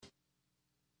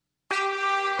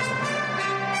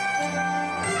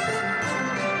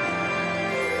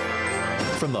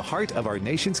From the heart of our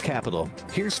nation's capital,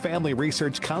 here's Family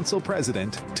Research Council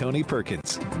President Tony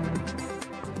Perkins.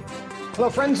 Hello,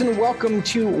 friends, and welcome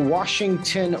to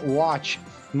Washington Watch.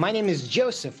 My name is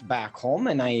Joseph Backholm,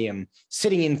 and I am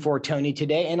sitting in for Tony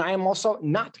today, and I am also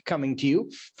not coming to you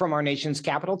from our nation's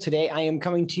capital. Today, I am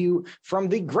coming to you from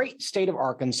the great state of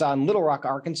Arkansas, in Little Rock,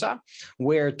 Arkansas,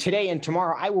 where today and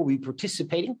tomorrow I will be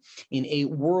participating in a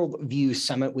Worldview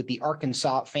Summit with the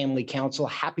Arkansas Family Council.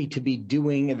 Happy to be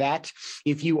doing that.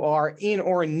 If you are in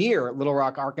or near Little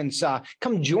Rock, Arkansas,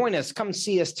 come join us. Come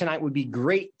see us tonight. It would be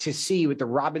great to see you at the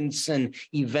Robinson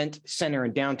Event Center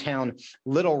in downtown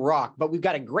Little Rock. But we've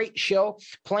got a great show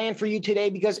planned for you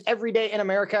today because every day in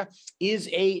America is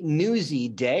a newsy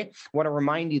day. I want to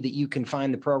remind you that you can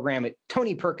find the program at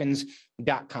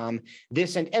tonyperkins.com,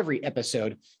 this and every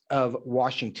episode of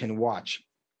Washington Watch.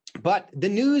 But the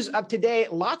news of today,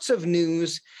 lots of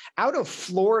news out of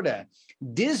Florida.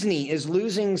 Disney is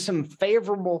losing some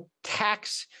favorable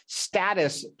tax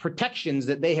status protections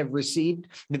that they have received,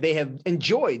 that they have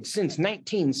enjoyed since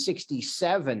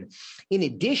 1967. In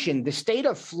addition, the state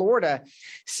of Florida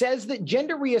says that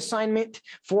gender reassignment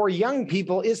for young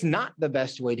people is not the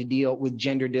best way to deal with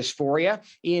gender dysphoria,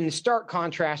 in stark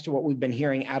contrast to what we've been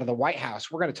hearing out of the White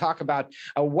House. We're going to talk about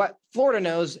what Florida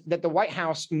knows that the White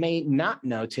House may not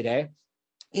know today.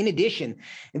 In addition,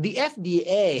 the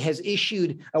FDA has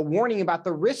issued a warning about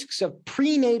the risks of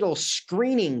prenatal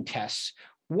screening tests.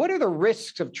 What are the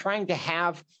risks of trying to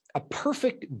have a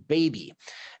perfect baby?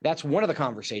 That's one of the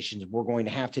conversations we're going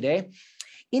to have today.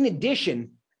 In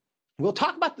addition, we'll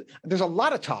talk about, there's a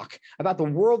lot of talk about the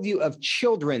worldview of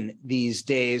children these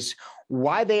days,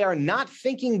 why they are not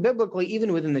thinking biblically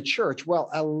even within the church. Well,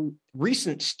 a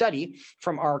recent study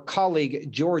from our colleague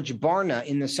George Barna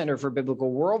in the Center for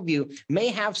Biblical Worldview may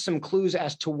have some clues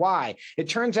as to why. It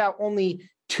turns out only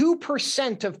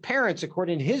 2% of parents,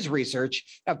 according to his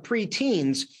research, of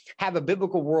preteens have a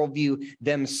biblical worldview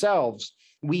themselves.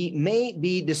 We may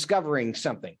be discovering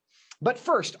something. But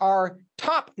first, our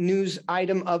top news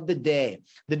item of the day.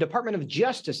 The Department of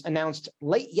Justice announced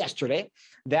late yesterday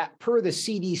that per the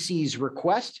CDC's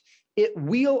request, it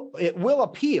will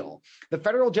appeal the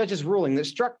federal judge's ruling that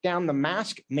struck down the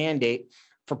mask mandate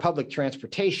for public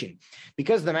transportation.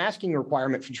 Because the masking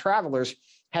requirement for travelers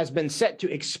has been set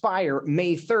to expire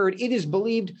May 3rd, it is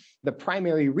believed the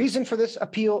primary reason for this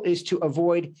appeal is to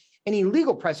avoid any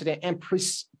legal precedent and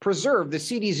preserve the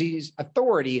CDC's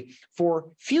authority for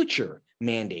future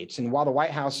mandates. And while the White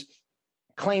House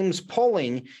claims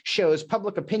polling shows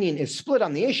public opinion is split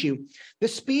on the issue, the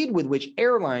speed with which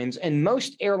airlines and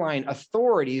most airline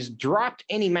authorities dropped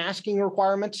any masking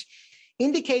requirements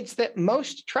indicates that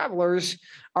most travelers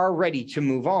are ready to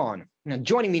move on. Now,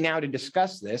 joining me now to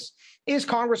discuss this is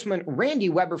Congressman Randy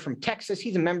Weber from Texas.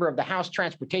 He's a member of the House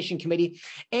Transportation Committee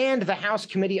and the House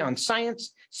Committee on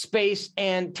Science, Space,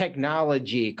 and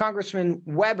Technology. Congressman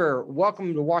Weber,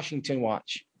 welcome to Washington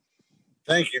Watch.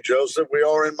 Thank you, Joseph. We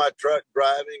are in my truck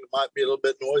driving. It might be a little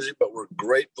bit noisy, but we're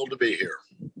grateful to be here.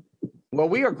 Well,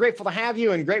 we are grateful to have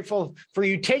you and grateful for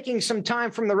you taking some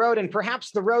time from the road. And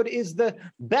perhaps the road is the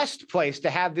best place to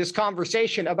have this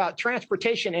conversation about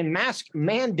transportation and mask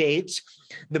mandates.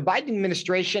 The Biden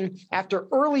administration, after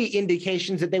early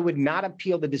indications that they would not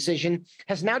appeal the decision,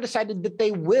 has now decided that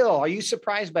they will. Are you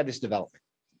surprised by this development?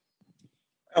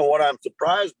 And what I'm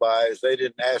surprised by is they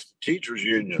didn't ask the teachers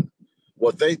union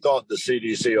what they thought the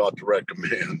CDC ought to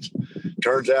recommend.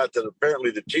 Turns out that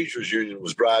apparently the teachers union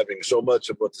was driving so much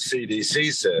of what the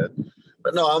CDC said.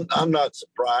 But no, I'm not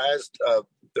surprised.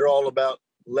 They're all about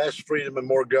less freedom and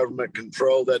more government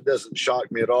control. That doesn't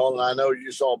shock me at all. And I know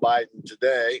you saw Biden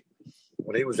today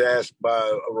when he was asked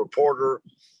by a reporter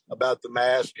about the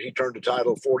mask. He turned to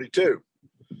Title 42.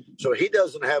 So he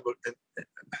doesn't have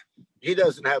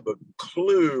a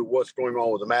clue what's going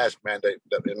on with the mask mandate,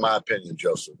 in my opinion,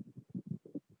 Joseph.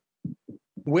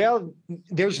 Well,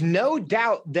 there's no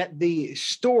doubt that the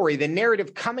story, the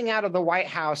narrative coming out of the White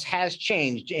House has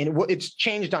changed, and it's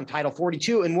changed on Title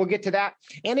 42, and we'll get to that.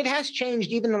 And it has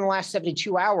changed even in the last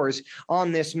 72 hours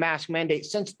on this mask mandate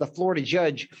since the Florida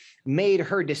judge made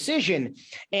her decision.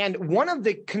 And one of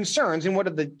the concerns and one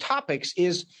of the topics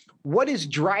is what is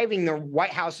driving the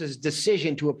White House's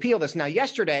decision to appeal this. Now,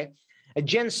 yesterday,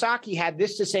 Jen Psaki had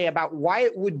this to say about why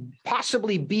it would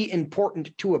possibly be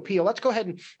important to appeal. Let's go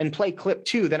ahead and play clip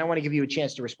 2. Then I want to give you a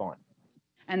chance to respond.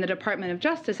 And the Department of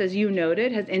Justice, as you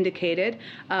noted, has indicated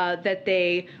that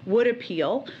they would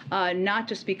appeal, not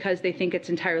just because they think it's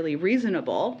entirely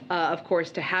reasonable, of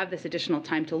course, to have this additional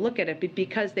time to look at it, but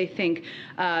because they think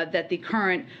that the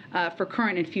current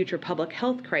and future public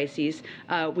health crises,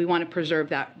 we want to preserve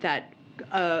that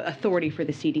authority for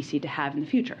the CDC to have in the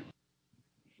future.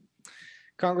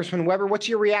 Congressman Weber, what's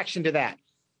your reaction to that?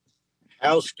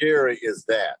 How scary is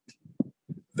that?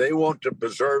 They want to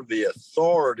preserve the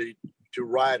authority to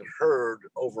ride herd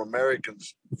over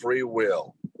Americans' free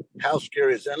will. How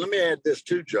scary is that? And let me add this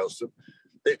too, Joseph.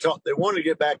 They want to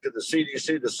get back to the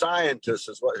CDC. The scientists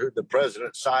is who the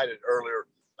president cited earlier,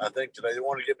 I think today. They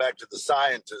want to get back to the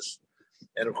scientists.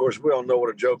 And of course, we all know what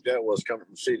a joke that was coming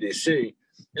from CDC.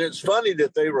 And it's funny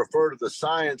that they refer to the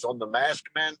science on the mask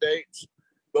mandates.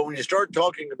 But when you start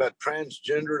talking about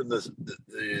transgender and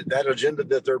that agenda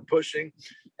that they're pushing,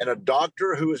 and a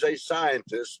doctor who is a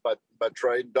scientist by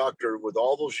trade, doctor with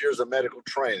all those years of medical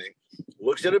training,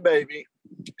 looks at a baby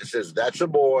and says, that's a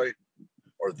boy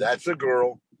or that's a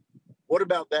girl. What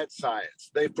about that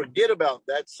science? They forget about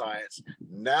that science.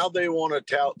 Now they want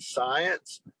to tout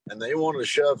science and they want to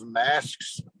shove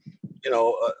masks,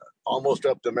 almost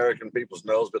up the American people's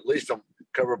nose, but at least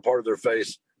cover part of their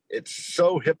face. It's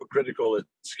so hypocritical, it's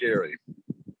scary.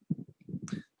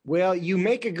 Well, you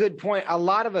make a good point. A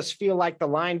lot of us feel like the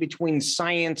line between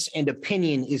science and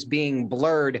opinion is being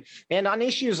blurred. And on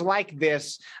issues like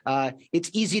this, it's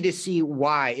easy to see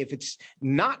why. If it's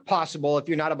not possible, if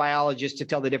you're not a biologist, to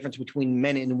tell the difference between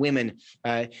men and women,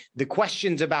 the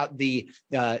questions about the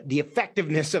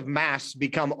effectiveness of masks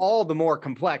become all the more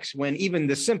complex when even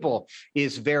the simple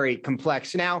is very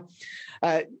complex. Now,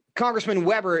 Congressman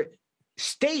Weber,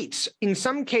 states in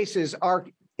some cases are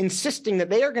insisting that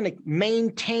they are going to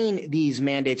maintain these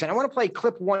mandates. And I want to play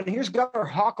clip one. Here's Governor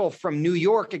Hochul from New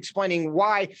York explaining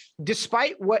why,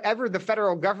 despite whatever the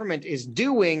federal government is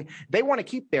doing, they want to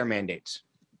keep their mandates.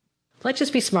 Let's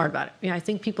just be smart about it. I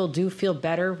think people do feel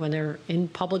better when they're in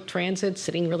public transit,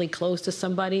 sitting really close to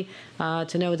somebody,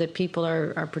 to know that people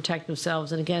are protecting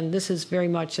themselves. And again, this is very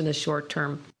much in the short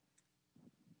term.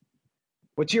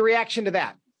 What's your reaction to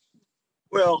that?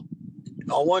 Well,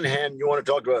 on one hand, you want to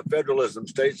talk about federalism.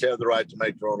 States have the right to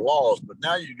make their own laws, but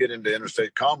now you get into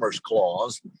interstate commerce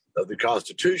clause of the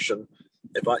Constitution.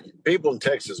 People in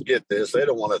Texas get this, they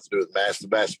don't want it to do with masks. The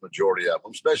vast majority of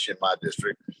them, especially in my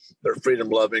district, they're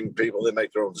freedom-loving people. They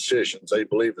make their own decisions. They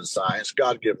believe in science,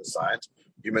 God-given science.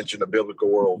 You mentioned a biblical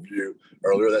worldview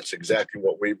earlier. That's exactly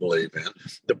what we believe in.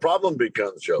 The problem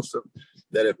becomes, Joseph,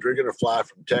 that if you're going to fly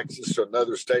from Texas to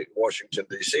another state, Washington,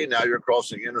 D.C., now you're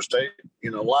crossing interstate,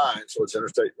 lines. So it's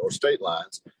interstate or state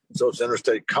lines. So it's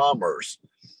interstate commerce.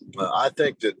 I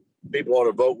think that people ought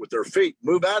to vote with their feet,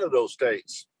 move out of those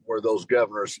states where those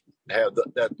governors have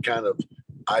that kind of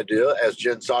idea. As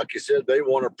Jen Psaki said, they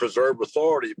want to preserve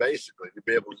authority, basically, to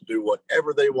be able to do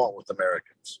whatever they want with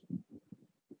Americans.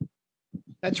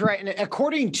 That's right. And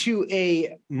according to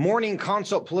a Morning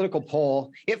Consult political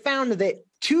poll, it found that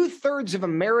 2/3 of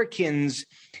Americans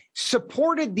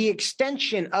supported the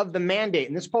extension of the mandate.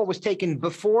 And this poll was taken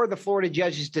before the Florida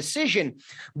judge's decision.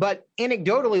 But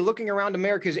anecdotally, looking around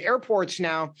America's airports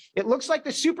now, it looks like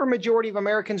the supermajority of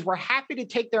Americans were happy to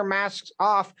take their masks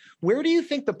off. Where do you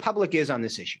think the public is on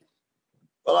this issue?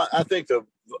 Well, I think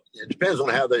it depends on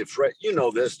how they phrase.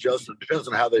 This, Justin. It depends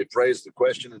on how they phrase the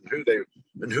question and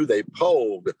who they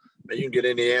polled. And you can get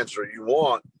any answer you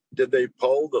want. Did they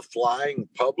poll the flying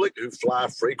public who fly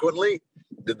frequently?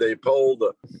 Did they poll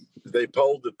the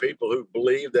people who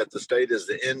believe that the state is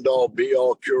the end all, be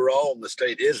all, cure all, and the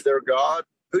state is their God?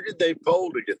 Who did they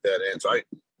poll to get that answer?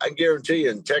 I guarantee you,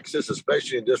 in Texas,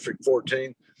 especially in District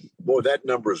 14, boy, that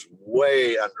number is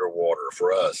way underwater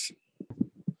for us.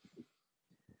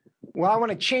 Well, I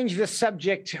want to change the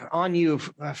subject on you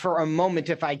for a moment,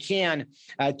 if I can,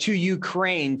 to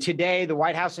Ukraine. Today, the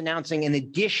White House announcing an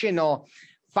additional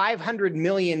 $800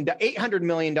 million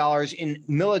in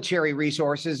military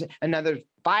resources, another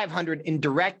 $500 in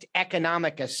direct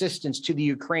economic assistance to the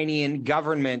Ukrainian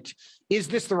government. Is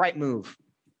this the right move?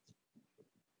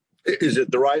 Is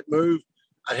it the right move?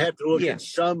 I'd have to look at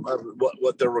some of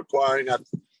what they're requiring.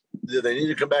 Do they need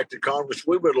to come back to Congress?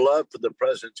 We would love for the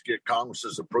president to get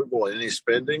Congress's approval on any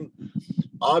spending.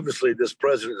 Obviously, this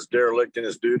president is derelict in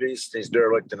his duties. He's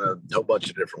derelict in a whole bunch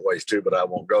of different ways, too, but I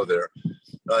won't go there.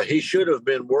 He should have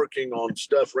been working on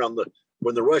stuff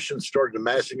when the Russians started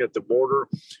amassing at the border.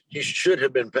 He should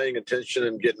have been paying attention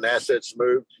and getting assets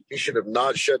moved. He should have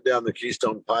not shut down the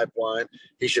Keystone Pipeline.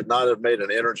 He should not have made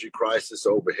an energy crisis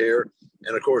over here.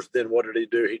 And, of course, then what did he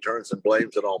do? He turns and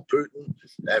blames it on Putin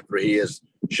after he has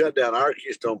shut down our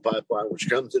Keystone Pipeline, which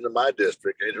comes into my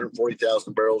district,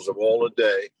 840,000 barrels of oil a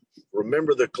day.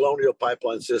 Remember, the Colonial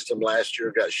Pipeline system last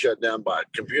year got shut down by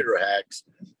computer hacks.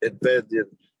 It fed the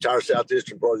entire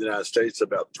southeastern part of the United States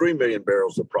about 3 million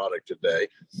barrels of product a day.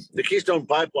 The Keystone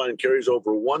Pipeline carries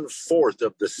over 1/4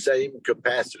 of the same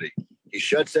capacity. He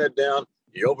shuts that down.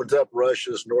 He opens up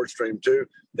Russia's Nord Stream 2.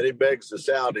 Then he begs the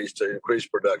Saudis to increase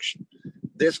production.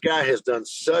 This guy has done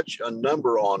such a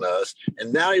number on us,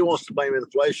 and now he wants to blame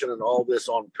inflation and all this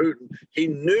on Putin. He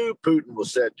knew Putin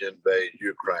was set to invade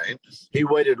Ukraine. He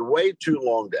waited way too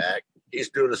long to act. He's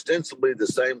doing ostensibly the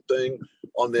same thing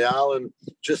on the island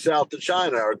just south of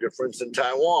China, our good friends in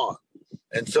Taiwan.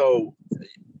 And so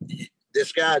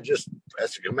this guy just,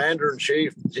 as a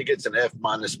commander-in-chief, he gets an F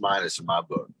minus in my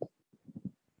book.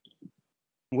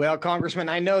 Well, Congressman,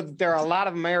 I know that there are a lot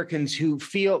of Americans who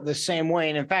feel the same way.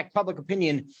 And in fact, public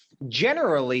opinion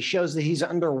generally shows that he's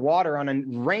underwater on a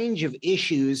range of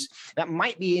issues that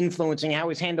might be influencing how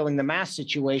he's handling the mask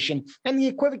situation and the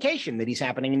equivocation that he's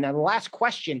happening. And now the last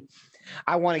question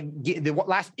I want to get, the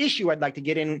last issue I'd like to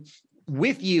get in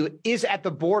with you is at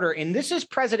the border. And this is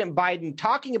President Biden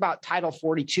talking about Title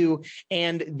 42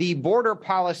 and the border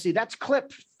policy. That's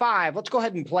clip 5. Let's go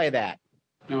ahead and play that.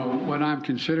 No, what I'm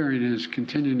considering is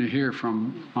continuing to hear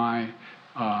from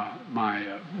well,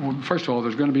 first of all,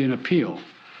 there's going to be an appeal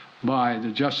by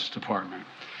the Justice Department,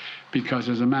 because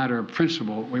as a matter of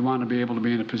principle, we want to be able to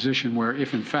be in a position where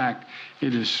if in fact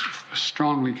it is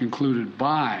strongly concluded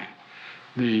by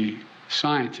the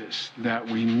scientists that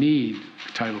we need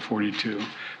Title 42,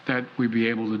 that we be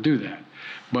able to do that.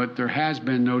 But there has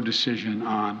been no decision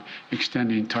on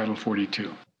extending Title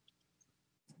 42.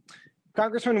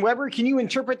 Congressman Weber, can you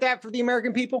interpret that for the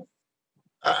American people?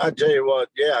 I tell you what,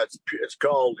 yeah, it's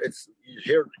called, you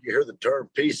hear the term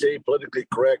PC, politically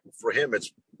correct. For him,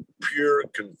 it's pure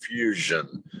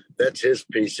confusion. That's his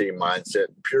PC mindset,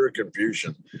 pure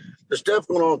confusion. The stuff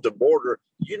going on at the border,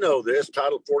 you know this,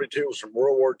 Title 42 was from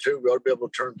World War II. We ought to be able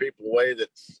to turn people away that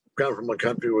come from a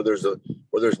country where there's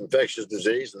infectious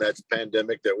disease, and that's a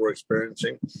pandemic that we're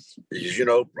experiencing. As you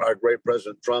know, our great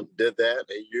President Trump did that.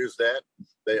 He used that.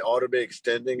 They ought to be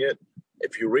extending it.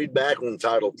 If you read back on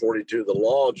Title 42, the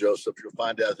law, Joseph, you'll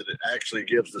find out that it actually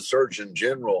gives the Surgeon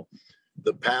General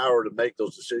the power to make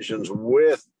those decisions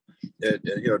with,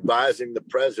 advising the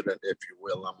president, if you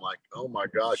will. I'm like, oh my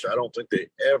gosh, I don't think they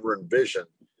ever envisioned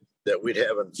that we'd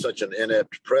have such an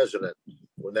inept president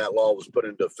when that law was put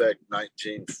into effect in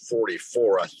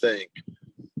 1944, I think.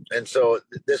 And so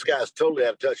this guy's totally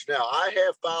out of touch. Now, I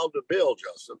have filed a bill,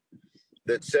 Joseph,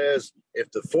 that says if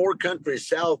the 4 countries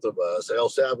south of us, El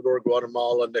Salvador,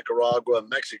 Guatemala, Nicaragua, and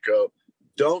Mexico,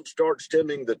 don't start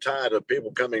stemming the tide of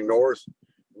people coming north,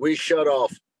 we shut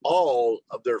off all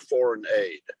of their foreign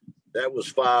aid. That was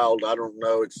filed, I don't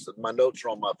know, my notes are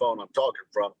on my phone I'm talking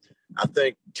from, I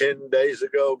think 10 days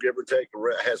ago, give or take.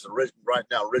 Has right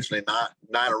now originally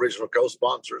 9 original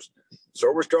co-sponsors.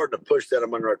 So we're starting to push that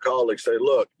among our colleagues, say,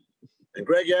 look, and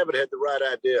Greg Abbott had the right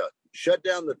idea. Shut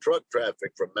down the truck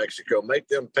traffic from Mexico, make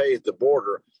them pay at the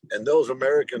border, and those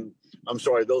Mexican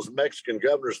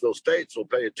governors, those states will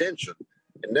pay attention.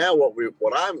 And now what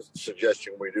I'm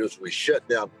suggesting we do is we shut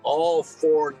down all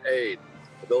foreign aid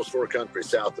to those 4 countries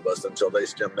south of us until they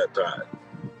stem that tide.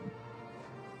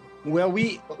 Well,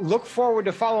 we look forward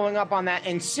to following up on that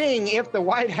and seeing if the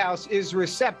White House is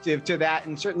receptive to that,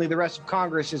 and certainly the rest of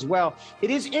Congress as well.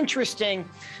 It is interesting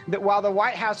that while the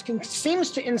White House seems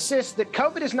to insist that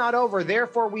COVID is not over,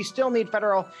 therefore we still need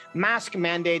federal mask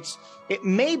mandates, they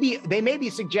may be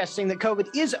suggesting that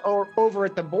COVID is over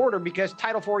at the border because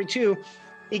Title 42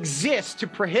 exists to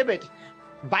prohibit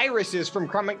viruses from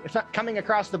coming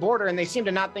across the border, and they seem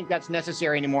to not think that's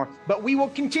necessary anymore. But we will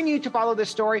continue to follow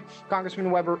this story. Congressman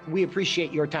Weber, we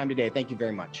appreciate your time today. Thank you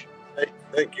very much. Hey,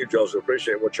 thank you, Joseph.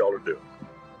 Appreciate what y'all are doing.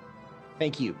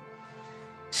 Thank you.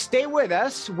 Stay with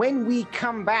us. When we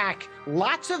come back,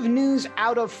 lots of news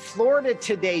out of Florida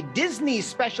today. Disney's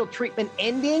special treatment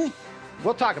ending.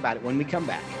 We'll talk about it when we come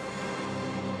back.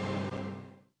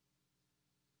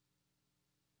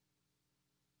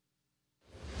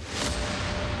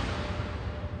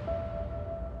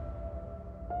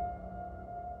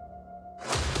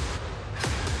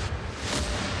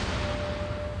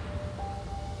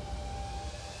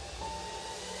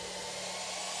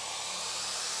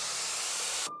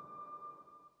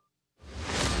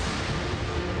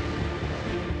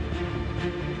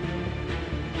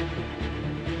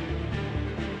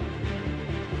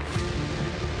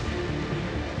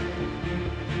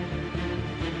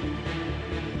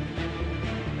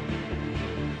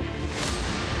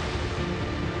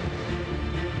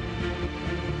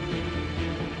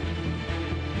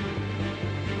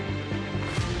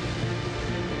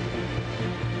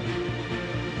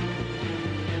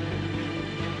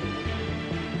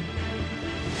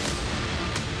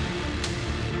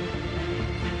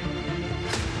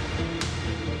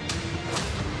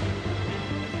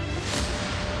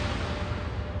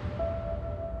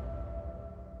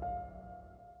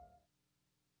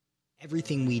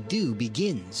 Everything we do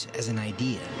begins as an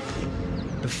idea.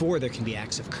 Before there can be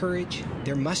acts of courage,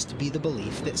 there must be the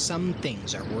belief that some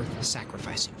things are worth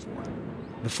sacrificing for.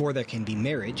 Before there can be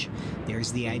marriage, there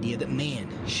is the idea that man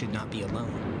should not be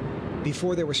alone.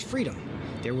 Before there was freedom,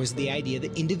 there was the idea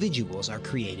that individuals are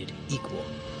created equal.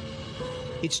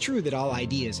 It's true that all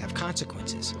ideas have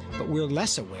consequences, but we're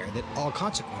less aware that all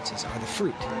consequences are the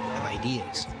fruit of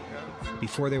ideas.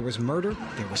 Before there was murder,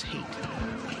 there was hate.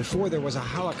 Before there was a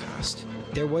Holocaust,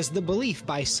 there was the belief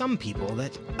by some people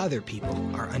that other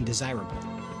people are undesirable.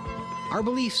 Our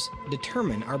beliefs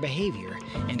determine our behavior,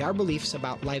 and our beliefs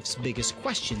about life's biggest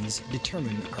questions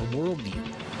determine our worldview.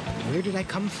 Where did I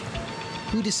come from?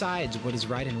 Who decides what is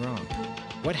right and wrong?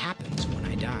 What happens when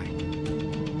I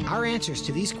die? Our answers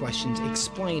to these questions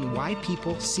explain why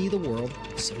people see the world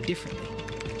so differently.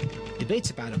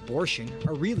 Debates about abortion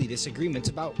are really disagreements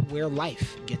about where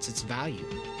life gets its value.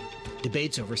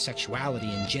 Debates over sexuality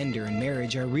and gender and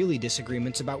marriage are really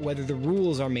disagreements about whether the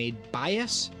rules are made by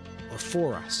us or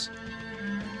for us.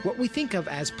 What we think of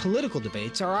as political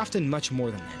debates are often much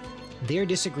more than that. They're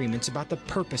disagreements about the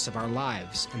purpose of our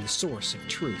lives and the source of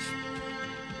truth.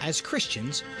 As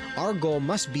Christians, our goal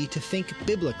must be to think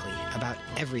biblically about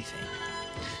everything.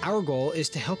 Our goal is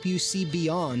to help you see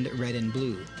beyond red and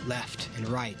blue, left and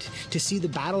right, to see the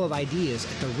battle of ideas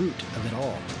at the root of it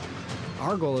all.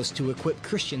 Our goal is to equip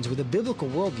Christians with a biblical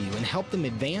worldview and help them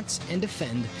advance and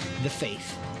defend the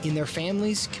faith in their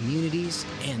families, communities,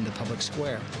 and the public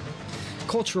square.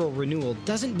 Cultural renewal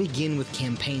doesn't begin with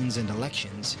campaigns and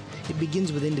elections. It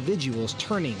begins with individuals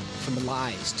turning from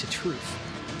lies to truth.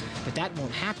 But that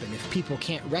won't happen if people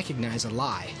can't recognize a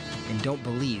lie and don't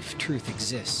believe truth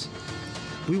exists.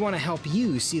 We want to help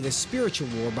you see the spiritual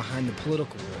war behind the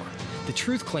political war, the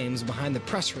truth claims behind the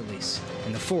press release,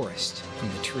 and the forest from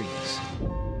the trees.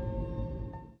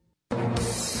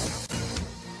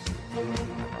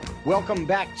 Welcome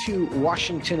back to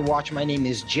Washington Watch. My name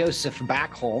is Joseph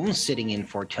Backholm, sitting in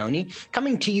for Tony,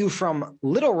 coming to you from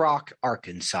Little Rock,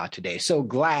 Arkansas today. So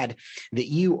glad that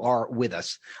you are with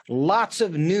us. Lots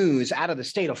of news out of the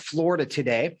state of Florida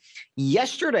today.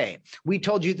 Yesterday, we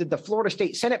told you that the Florida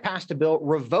State Senate passed a bill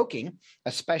revoking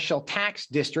a special tax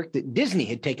district that Disney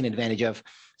had taken advantage of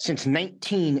since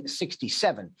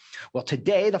 1967. Well,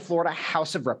 today, the Florida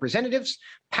House of Representatives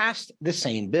passed the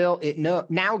same bill. It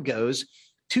now goes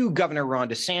to Governor Ron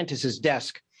DeSantis'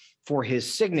 desk for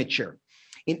his signature.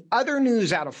 In other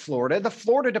news out of Florida, the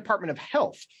Florida Department of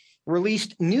Health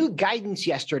released new guidance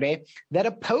yesterday that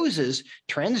opposes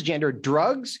transgender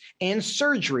drugs and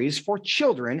surgeries for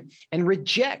children and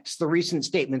rejects the recent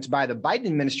statements by the Biden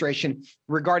administration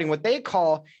regarding what they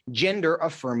call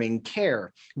gender-affirming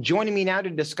care. Joining me now to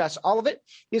discuss all of it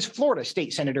is Florida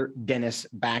State Senator Dennis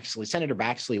Baxley. Senator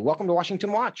Baxley, welcome to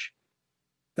Washington Watch.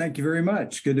 Thank you very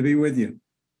much. Good to be with you.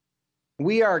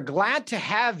 We are glad to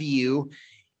have you.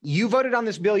 You voted on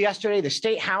this bill yesterday. The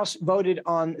State House voted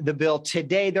on the bill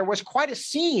today. There was quite a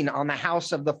scene on the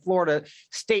House of the Florida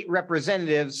State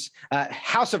Representatives,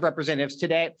 House of Representatives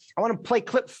today. I want to play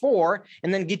clip 4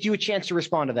 and then get you a chance to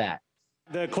respond to that.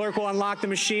 The clerk will unlock the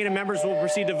machine and members will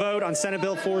proceed to vote on Senate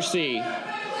Bill 4C.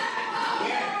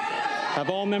 Have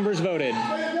all members voted?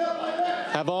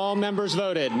 Have all members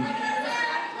voted?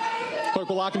 Clerk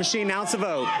will lock the machine. Announce the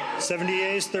vote. 70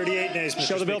 yeas, 38 nays, Mr.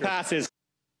 Show the bill Speaker. passes.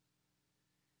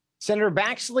 Senator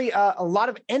Baxley, a lot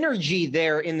of energy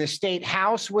there in the State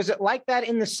House. Was it like that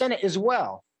in the Senate as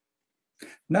well?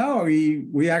 No,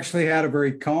 we actually had a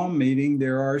very calm meeting.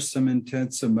 There are some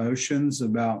intense emotions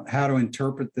about how to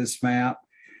interpret this map.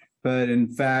 But in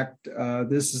fact,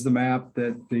 this is the map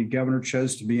that the governor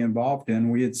chose to be involved in.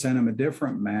 We had sent him a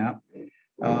different map,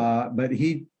 but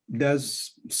he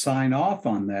does sign off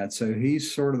on that. So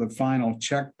he's sort of the final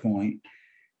checkpoint.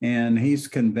 And he's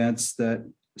convinced that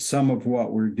some of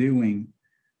what we're doing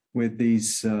with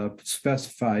these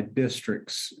specified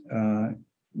districts,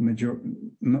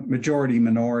 majority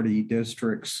minority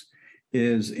districts,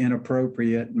 is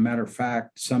inappropriate. Matter of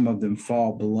fact, some of them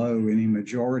fall below any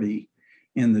majority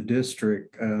in the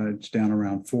district. It's down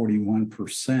around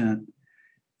 41%.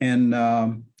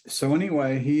 And so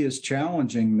anyway, he is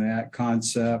challenging that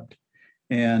concept.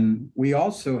 And we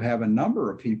also have a number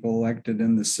of people elected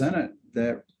in the Senate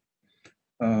that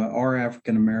are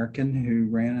African-American who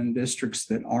ran in districts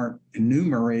that aren't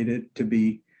enumerated to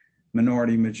be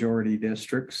minority majority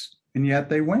districts, and yet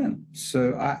they win.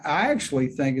 So I actually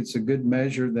think it's a good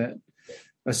measure that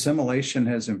assimilation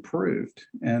has improved.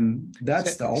 And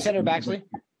that's the ultimate. Senator Baxley?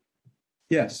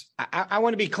 Yes. I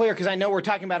want to be clear because I know we're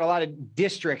talking about a lot of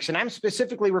districts, and I'm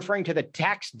specifically referring to the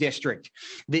tax district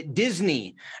that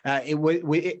Disney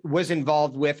it was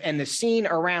involved with and the scene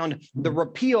around the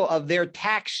repeal of their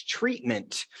tax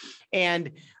treatment.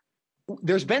 And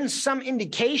there's been some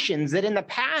indications that in the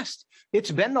past,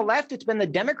 it's been the left, it's been the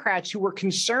Democrats who were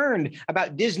concerned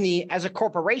about Disney as a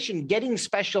corporation getting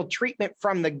special treatment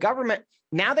from the government.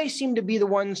 Now they seem to be the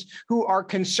ones who are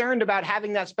concerned about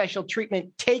having that special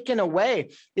treatment taken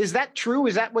away. Is that true?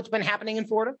 Is that what's been happening in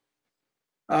Florida?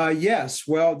 Yes.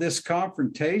 Well, this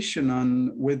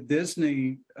confrontation with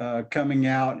Disney coming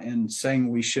out and saying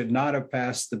we should not have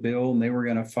passed the bill and they were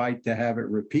going to fight to have it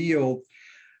repealed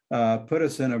put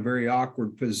us in a very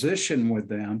awkward position with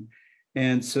them.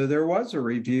 And so there was a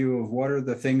review of what are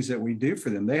the things that we do for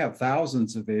them. They have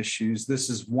thousands of issues. This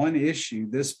is one issue,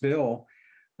 this bill,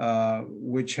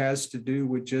 which has to do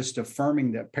with just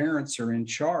affirming that parents are in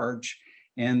charge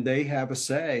and they have a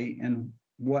say in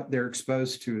what they're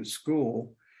exposed to at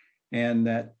school, and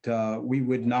that we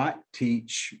would not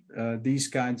teach these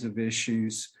kinds of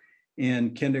issues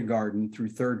in kindergarten through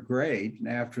third grade. And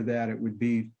after that, it would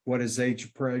be what is age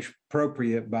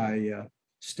appropriate by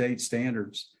state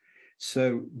standards.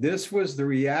 So this was the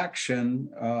reaction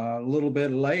a little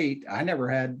bit late.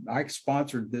 I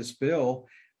sponsored this bill.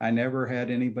 I never had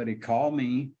anybody call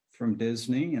me from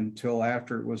Disney until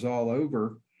after it was all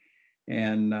over.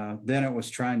 And then it was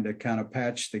trying to kind of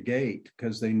patch the gate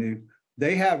because they knew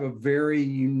they have a very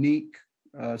unique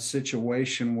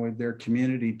situation with their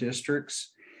community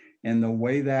districts. And the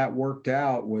way that worked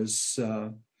out was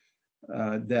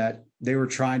that they were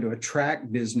trying to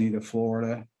attract Disney to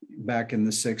Florida back in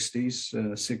the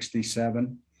 60s,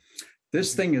 67.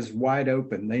 This thing is wide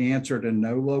open. They answer to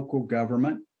no local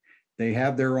government. They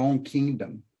have their own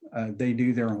kingdom. They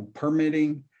do their own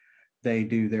permitting. They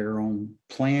do their own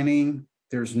planning.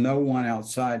 There's no one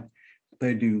outside.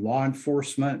 They do law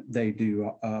enforcement. They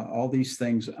do all these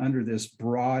things under this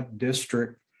broad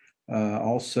district,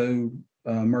 also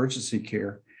emergency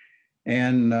care.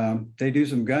 And they do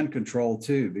some gun control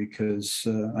too, because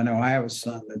I know I have a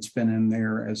son that's been in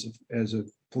there as a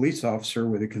police officer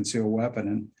with a concealed weapon,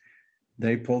 and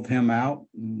they pulled him out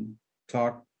and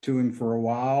talked to him for a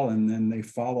while, and then they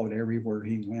followed everywhere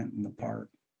he went in the park.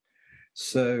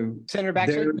 So Senator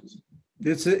Baxley,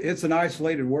 it's an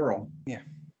isolated world. Yeah.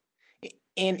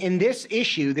 And in this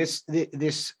issue,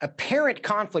 this apparent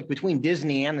conflict between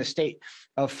Disney and the state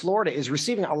of Florida is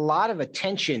receiving a lot of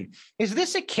attention. Is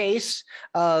this a case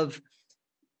of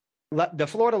the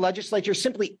Florida legislature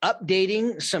simply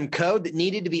updating some code that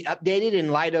needed to be updated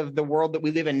in light of the world that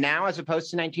we live in now, as opposed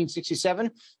to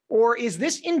 1967? Or is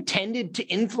this intended to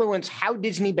influence how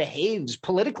Disney behaves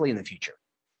politically in the future?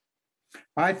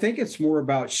 I think it's more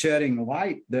about shedding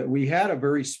light that we had a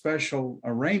very special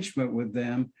arrangement with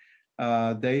them.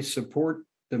 They support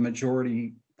the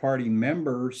majority party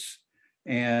members,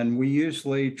 and we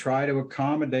usually try to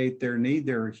accommodate their need.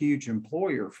 They're a huge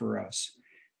employer for us.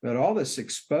 But all this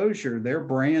exposure, their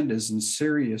brand is in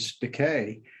serious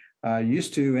decay.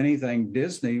 Used to anything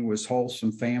Disney was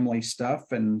wholesome family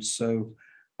stuff, and so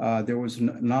there was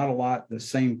not a lot the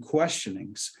same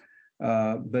questionings.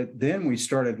 But then we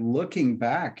started looking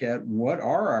back at what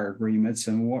are our agreements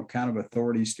and what kind of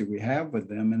authorities do we have with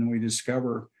them, and we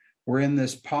discover we're in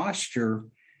this posture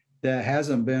that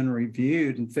hasn't been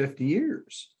reviewed in 50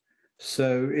 years.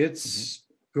 So it's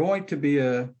going to be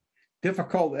a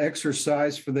difficult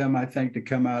exercise for them, I think, to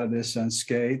come out of this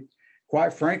unscathed.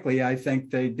 Quite frankly, I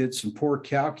think they did some poor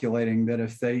calculating that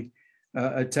if they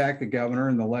attack the governor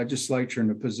and the legislature in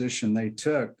the position they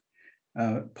took,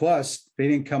 plus they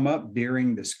didn't come up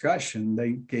during discussion,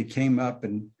 they came up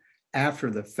and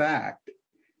after the fact.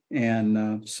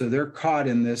 And so they're caught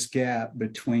in this gap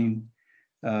between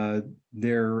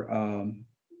their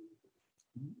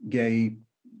gay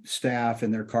staff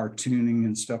and their cartooning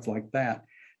and stuff like that.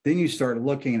 Then you start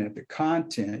looking at the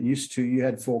content. Used to, you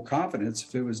had full confidence.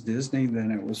 If it was Disney,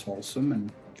 then it was wholesome.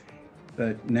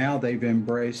 But now they've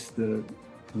embraced the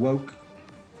woke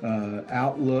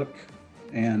outlook,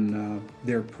 and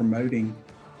they're promoting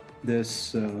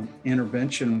this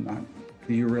intervention.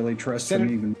 Do you really trust them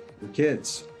even for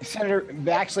kids? Senator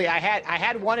Baxley, I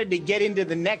had wanted to get into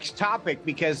the next topic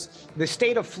because the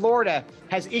state of Florida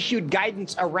has issued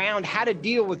guidance around how to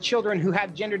deal with children who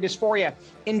have gender dysphoria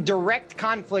in direct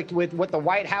conflict with what the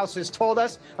White House has told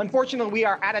us. Unfortunately, we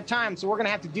are out of time, so we're going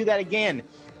to have to do that again.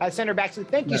 Senator Baxley,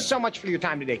 thank you so much for your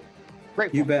time today.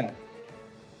 Great. You bet.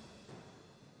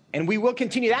 And we will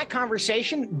continue that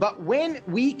conversation, but when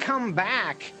we come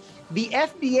back, the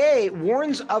FDA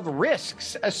warns of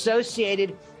risks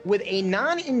associated with a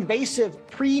non-invasive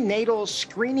prenatal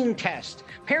screening test.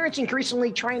 Parents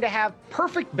increasingly trying to have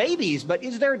perfect babies, but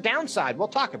is there a downside? We'll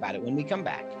talk about it when we come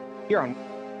back here on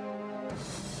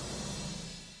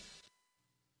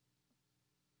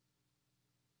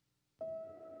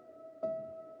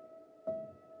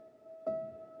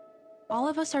All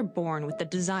of us are born with the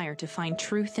desire to find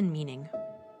truth and meaning.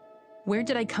 Where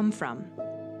did I come from?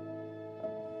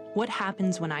 What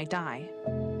happens when I die?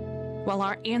 While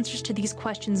our answers to these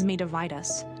questions may divide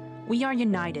us, we are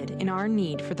united in our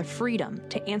need for the freedom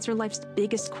to answer life's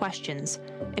biggest questions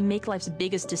and make life's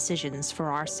biggest decisions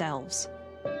for ourselves.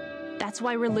 That's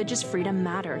why religious freedom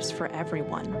matters for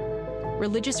everyone.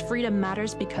 Religious freedom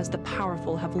matters because the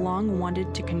powerful have long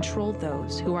wanted to control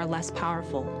those who are less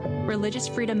powerful. Religious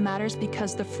freedom matters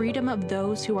because the freedom of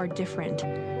those who are different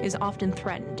is often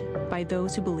threatened by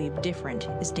those who believe different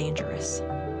is dangerous.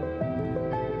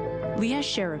 Leah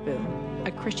Sharibu,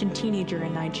 a Christian teenager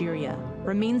in Nigeria,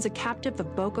 remains a captive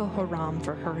of Boko Haram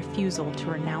for her refusal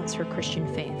to renounce her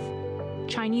Christian faith.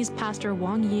 Chinese pastor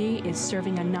Wang Yi is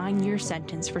serving a 9-year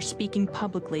sentence for speaking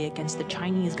publicly against the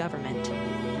Chinese government.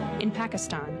 In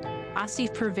Pakistan,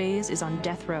 Asif Pervez is on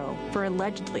death row for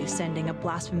allegedly sending a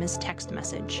blasphemous text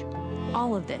message.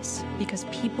 All of this because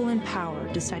people in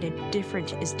power decided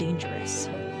different is dangerous.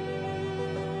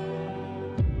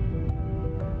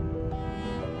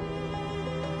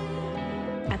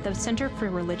 At the Center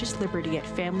for Religious Liberty at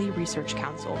Family Research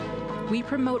Council, we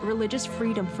promote religious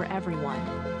freedom for everyone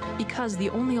because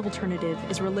the only alternative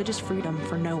is religious freedom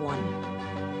for no one.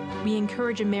 We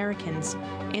encourage Americans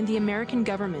and the American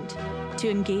government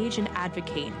to engage and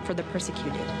advocate for the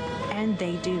persecuted, and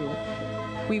they do.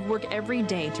 We work every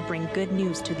day to bring good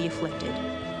news to the afflicted,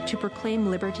 to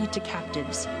proclaim liberty to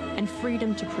captives and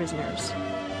freedom to prisoners.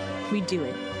 We do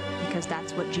it because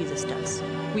that's what Jesus does.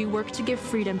 We work to give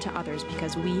freedom to others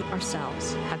because we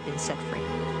ourselves have been set free.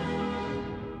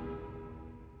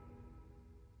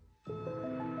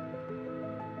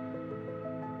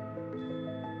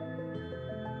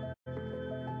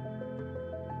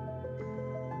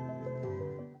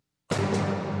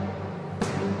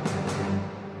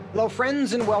 Hello,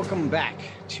 friends, and welcome back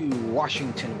to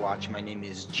Washington Watch. My name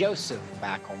is Joseph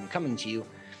Backholm, coming to you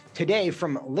today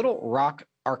from Little Rock,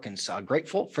 Arkansas.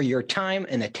 Grateful for your time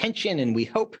and attention, and we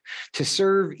hope to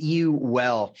serve you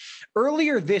well.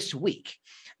 Earlier this week,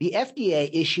 the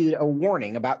FDA issued a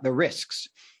warning about the risks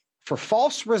for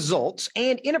false results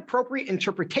and inappropriate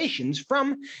interpretations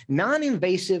from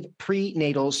non-invasive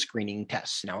prenatal screening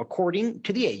tests. Now, according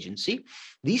to the agency,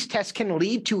 these tests can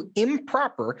lead to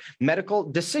improper medical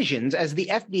decisions, as the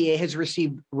FDA has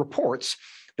received reports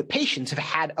that patients have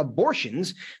had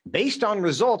abortions based on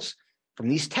results from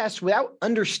these tests without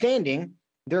understanding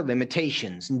their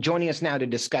limitations. And joining us now to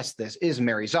discuss this is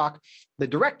Mary Zock, the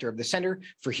director of the Center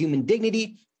for Human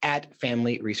Dignity at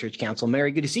Family Research Council. Mary,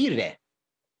 good to see you today.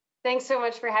 Thanks so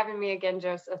much for having me again,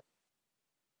 Joseph.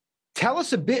 Tell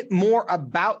us a bit more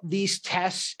about these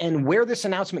tests and where this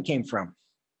announcement came from.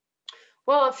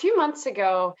 Well, a few months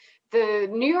ago, the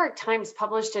New York Times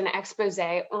published an expose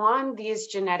on these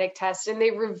genetic tests, and they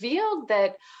revealed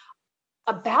that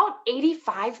about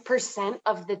 85%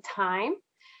 of the time,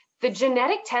 the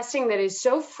genetic testing that is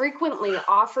so frequently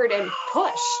offered and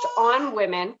pushed on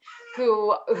women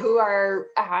who are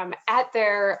at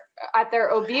their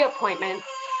OB appointment,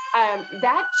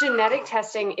 that genetic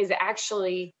testing is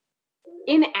actually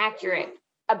inaccurate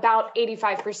about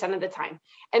 85% of the time.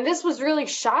 And this was really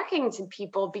shocking to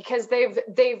people because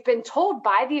they've been told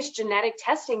by these genetic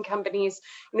testing companies,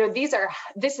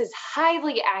 this is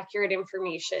highly accurate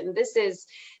information.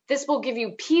 This will give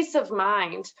you peace of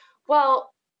mind.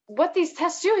 Well, what these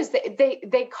tests do is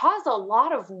they cause a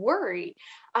lot of worry,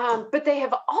 but they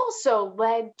have also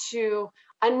led to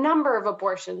a number of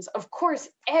abortions. Of course,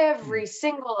 every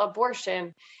single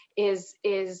abortion is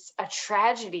a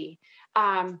tragedy.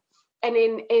 And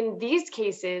in these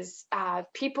cases,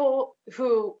 people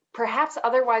who perhaps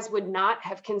otherwise would not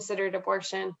have considered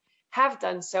abortion have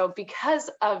done so because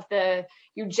of the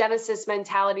eugenicist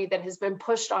mentality that has been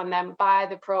pushed on them by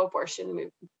the pro-abortion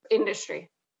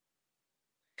industry.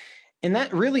 And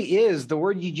that really is the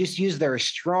word you just used there,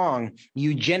 strong,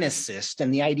 eugenicist.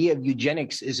 And the idea of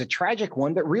eugenics is a tragic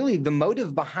one, but really the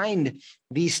motive behind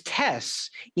these tests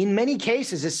in many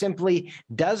cases is simply,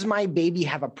 does my baby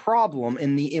have a problem?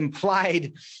 And the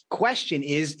implied question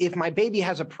is, if my baby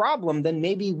has a problem, then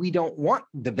maybe we don't want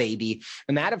the baby.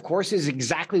 And that, of course, is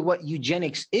exactly what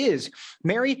eugenics is.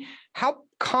 Mary, how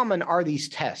common are these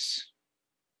tests?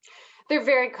 They're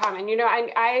very common.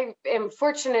 I am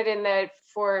fortunate in that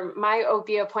for my OB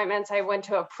appointments, I went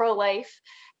to a pro-life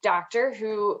doctor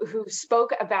who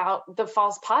spoke about the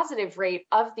false positive rate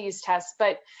of these tests.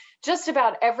 But just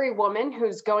about every woman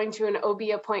who's going to an OB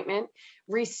appointment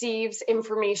receives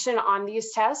information on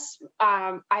these tests.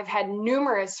 I've had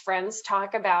numerous friends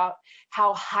talk about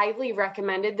how highly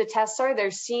recommended the tests are.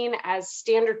 They're seen as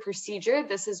standard procedure.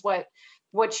 This is what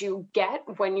what you get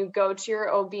when you go to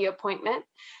your OB appointment.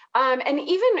 And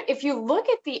even if you look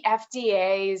at the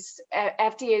FDA's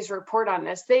report on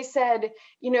this, they said,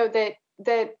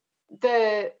 that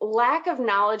the lack of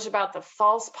knowledge about the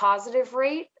false positive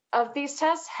rate of these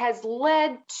tests has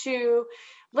led to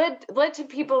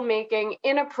people making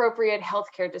inappropriate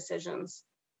healthcare decisions.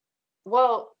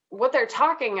 Well, what they're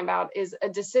talking about is a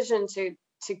decision to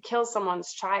kill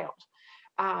someone's child,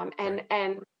 and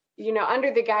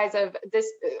under the guise of this,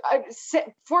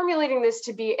 formulating this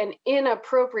to be an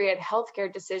inappropriate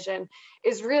healthcare decision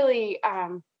is really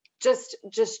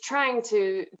just trying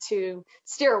to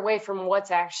steer away from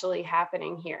what's actually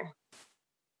happening here.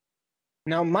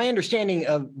 Now, my understanding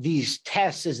of these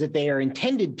tests is that they are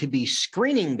intended to be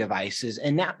screening devices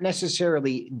and not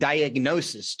necessarily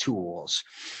diagnosis tools.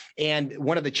 And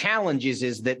one of the challenges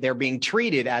is that they're being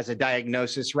treated as a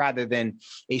diagnosis rather than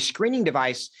a screening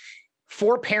device.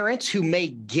 For parents who may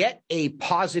get a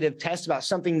positive test about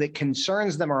something that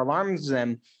concerns them or alarms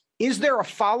them, is there a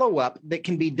follow-up that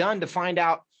can be done to find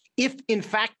out if, in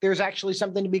fact, there's actually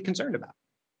something to be concerned about?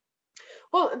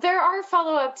 Well, there are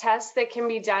follow-up tests that can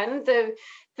be done.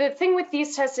 The thing with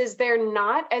these tests is they're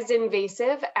not as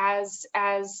invasive as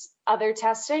other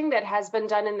testing that has been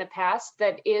done in the past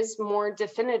that is more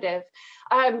definitive.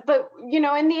 But,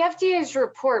 in the FDA's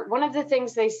report, one of the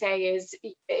things they say is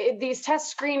these tests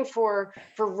screen for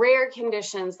rare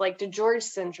conditions like DeGeorge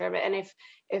syndrome. And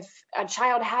if a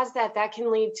child has that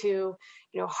can lead to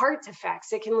heart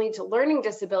defects. It can lead to learning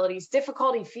disabilities,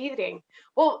 difficulty feeding.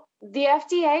 Well, the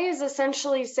FDA is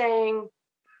essentially saying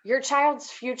your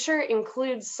child's future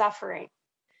includes suffering.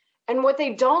 And what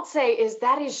they don't say is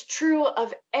that is true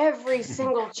of every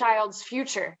single child's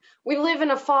future. We live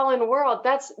in a fallen world.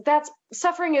 That's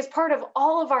suffering is part of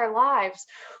all of our lives.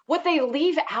 What they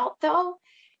leave out, though,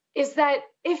 is that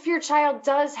if your child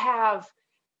does have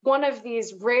one of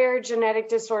these rare genetic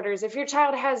disorders, if your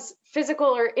child has physical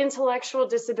or intellectual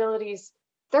disabilities,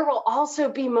 there will also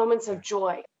be moments of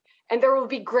joy and there will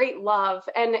be great love.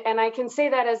 And I can say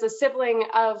that as a sibling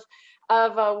of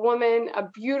a woman, a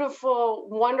beautiful,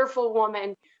 wonderful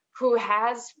woman who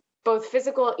has both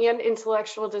physical and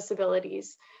intellectual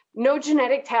disabilities. No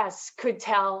genetic tests could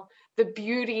tell the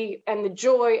beauty and the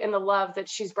joy and the love that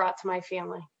she's brought to my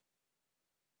family.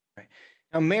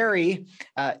 Now, Mary,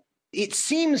 it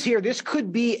seems here this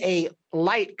could be a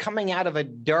light coming out of a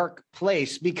dark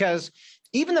place, because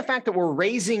even the fact that we're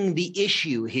raising the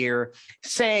issue here,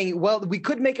 saying, well, we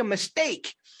could make a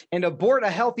mistake and abort a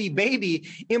healthy baby,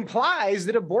 implies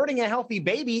that aborting a healthy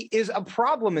baby is a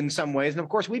problem in some ways. And of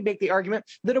course, we make the argument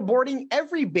that aborting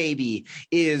every baby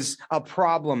is a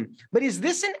problem. But is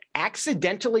this an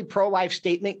accidentally pro-life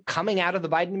statement coming out of the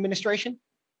Biden administration?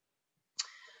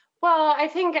 Well, I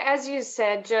think, as you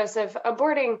said, Joseph,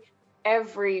 aborting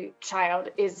every child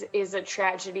is a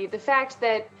tragedy. The fact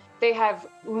that they have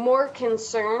more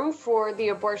concern for the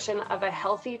abortion of a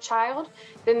healthy child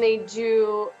than they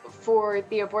do for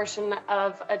the abortion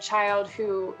of a child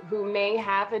who may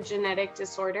have a genetic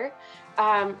disorder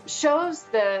shows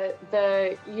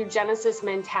the eugenicist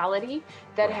mentality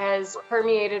that has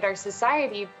permeated our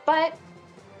society. But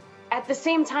at the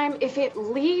same time, if it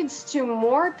leads to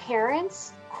more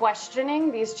parents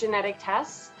questioning these genetic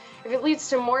tests, if it leads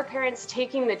to more parents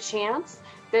taking the chance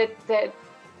that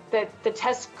the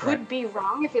test could be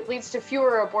wrong, if it leads to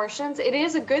fewer abortions, it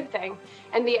is a good thing.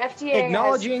 And the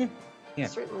FDA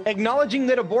acknowledging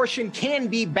that abortion can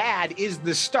be bad is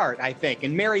the start, I think.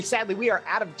 And Mary, sadly, we are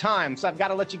out of time, so I've got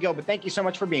to let you go. But thank you so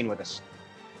much for being with us.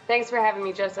 Thanks for having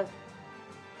me, Joseph.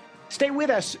 Stay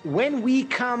with us. When we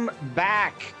come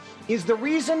back, is the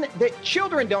reason that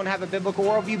children don't have a biblical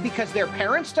worldview because their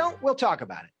parents don't? We'll talk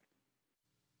about it.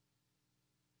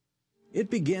 It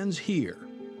begins here,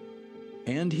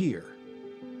 and here,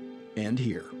 and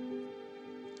here,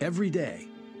 every day.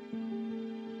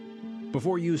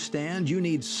 Before you stand, you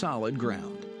need solid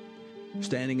ground.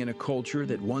 Standing in a culture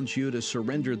that wants you to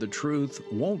surrender the truth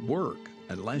won't work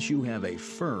unless you have a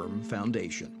firm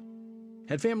foundation.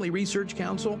 At Family Research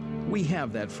Council, we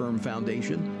have that firm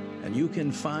foundation, and you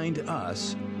can find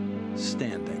us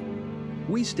standing.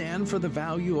 We stand for the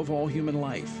value of all human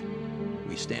life.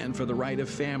 We stand for the right of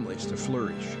families to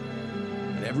flourish.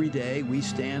 And every day we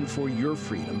stand for your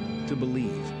freedom to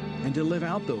believe and to live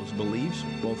out those beliefs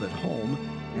both at home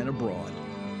and abroad.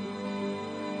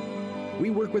 We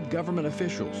work with government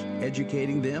officials,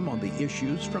 educating them on the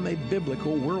issues from a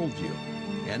biblical worldview.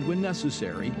 And when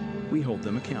necessary, we hold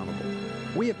them accountable.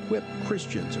 We equip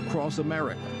Christians across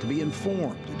America to be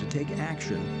informed and to take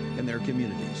action in their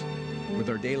communities. With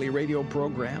our daily radio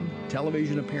program,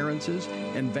 television appearances,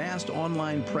 and vast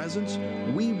online presence,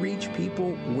 we reach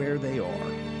people where they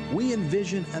are. We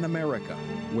envision an America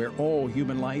where all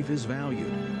human life is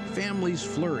valued, families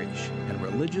flourish, and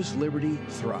religious liberty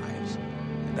thrives.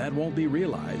 And that won't be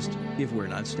realized if we're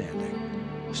not standing.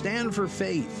 Stand for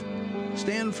faith.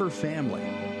 Stand for family.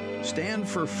 Stand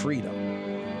for freedom.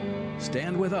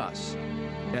 Stand with us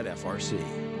at FRC.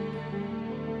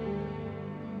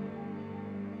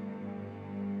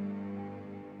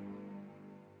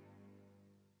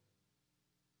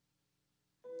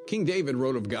 King David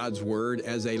wrote of God's Word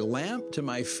as a lamp to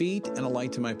my feet and a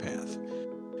light to my path.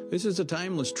 This is a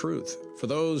timeless truth. For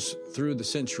those through the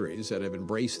centuries that have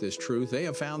embraced this truth, they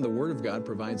have found the Word of God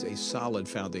provides a solid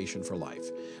foundation for life.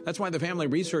 That's why the Family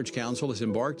Research Council has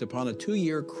embarked upon a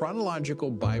 2-year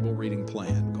chronological Bible reading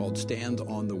plan called Stand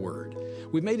on the Word.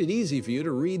 We've made it easy for you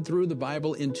to read through the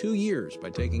Bible in 2 years by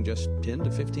taking just 10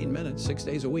 to 15 minutes, 6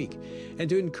 days a week. And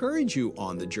to encourage you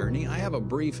on the journey, I have a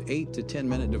brief 8 to 10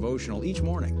 minute devotional each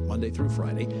morning, Monday through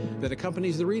Friday, that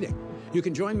accompanies the reading. You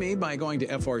can join me by going to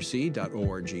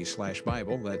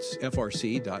frc.org/Bible. That's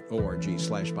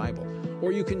frc.org/Bible.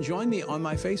 Or you can join me on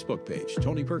my Facebook page,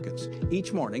 Tony Perkins,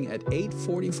 each morning at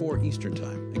 8:44 Eastern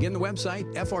Time. Again, the website,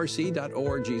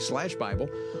 frc.org/Bible,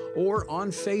 or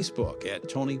on Facebook at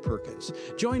Tony Perkins.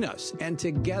 Join us, and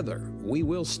together we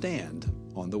will stand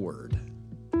on the Word.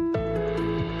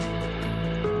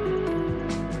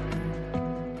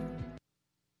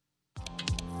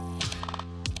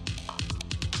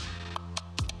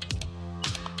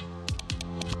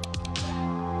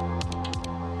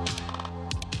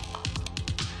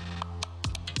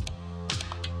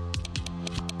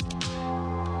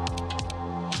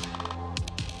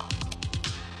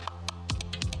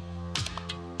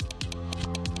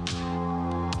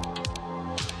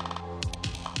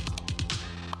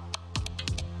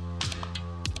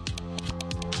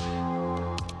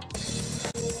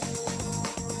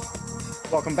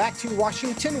 Welcome back to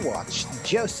Washington Watch.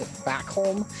 Joseph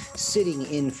Backholm sitting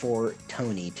in for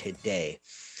Tony today.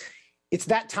 It's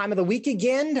that time of the week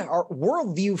again, our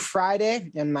Worldview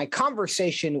Friday, and my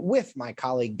conversation with my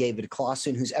colleague David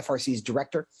Clausen, who's FRC's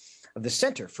director of the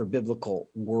Center for Biblical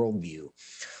Worldview.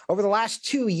 Over the last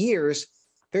 2 years,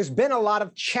 there's been a lot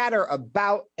of chatter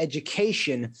about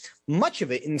education, much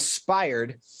of it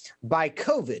inspired by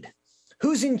COVID.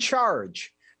 Who's in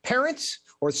charge? Parents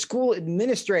or school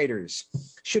administrators?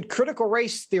 Should critical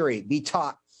race theory be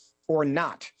taught or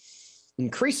not?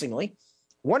 Increasingly,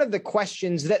 one of the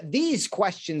questions that these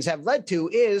questions have led to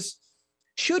is,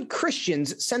 should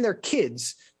Christians send their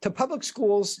kids to public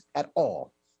schools at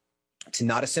all? It's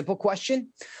not a simple question,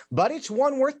 but it's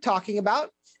one worth talking about,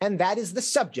 and that is the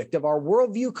subject of our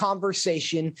Worldview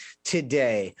conversation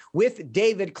today with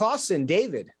David Clausen.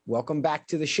 David, welcome back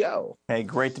to the show. Hey,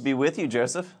 great to be with you,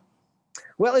 Joseph.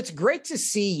 Well, it's great to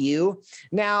see you.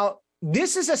 Now,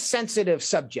 this is a sensitive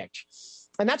subject,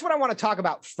 and that's what I want to talk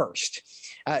about first.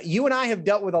 You and I have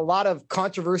dealt with a lot of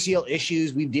controversial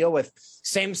issues. We deal with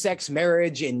same-sex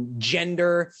marriage and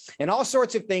gender and all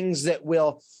sorts of things that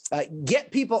will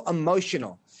get people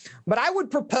emotional. But I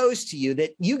would propose to you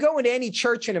that you go into any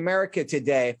church in America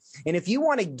today, and if you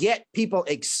want to get people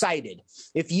excited,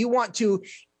 if you want to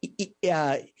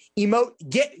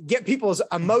get people's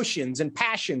emotions and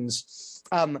passions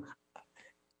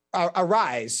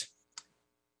arise,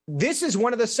 this is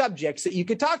one of the subjects that you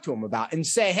could talk to them about and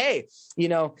say, hey, you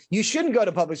know, you shouldn't go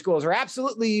to public schools, or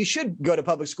absolutely you should go to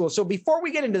public schools. So before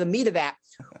we get into the meat of that,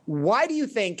 why do you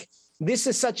think this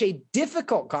is such a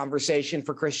difficult conversation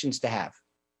for Christians to have?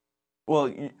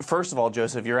 Well, first of all,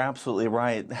 Joseph, you're absolutely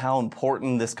right. How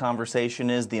important this conversation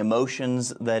is, the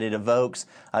emotions that it evokes.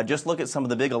 Just look at some of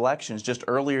the big elections. Just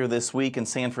earlier this week in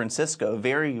San Francisco,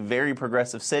 very, very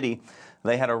progressive city,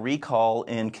 they had a recall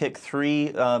and kicked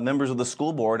 3 members of the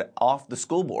school board off the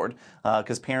school board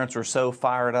because parents were so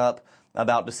fired up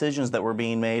about decisions that were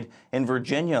being made. In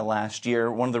Virginia last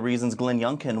year, one of the reasons Glenn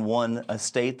Youngkin won a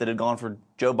state that had gone for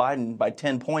Joe Biden by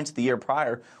 10 points the year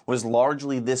prior was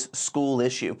largely this school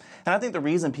issue. And I think the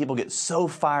reason people get so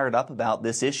fired up about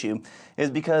this issue is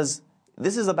because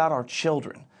this is about our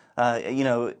children.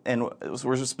 And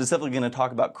we're specifically going to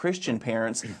talk about Christian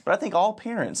parents, but I think all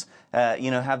parents,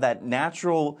 have that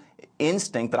natural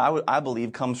instinct that I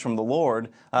believe comes from the Lord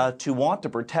to want to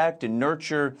protect and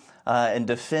nurture and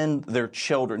defend their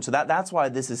children. So that's why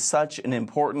this is such an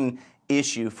important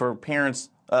issue for parents,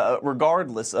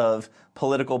 regardless of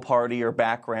political party or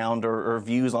background or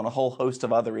views on a whole host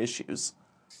of other issues.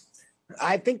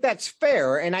 I think that's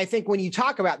fair. And I think when you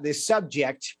talk about this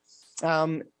subject,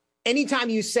 anytime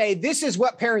you say this is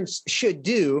what parents should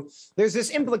do, there's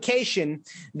this implication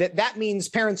that that means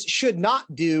parents should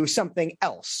not do something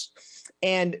else.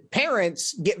 And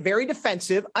parents get very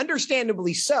defensive,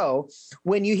 understandably so,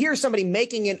 when you hear somebody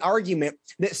making an argument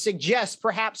that suggests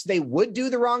perhaps they would do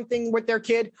the wrong thing with their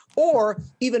kid, or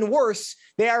even worse,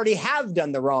 they already have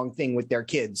done the wrong thing with their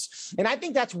kids. And I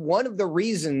think that's one of the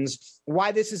reasons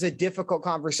why this is a difficult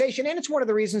conversation. And it's one of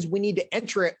the reasons we need to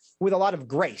enter it with a lot of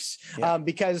grace.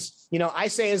 Because, I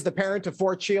say as the parent of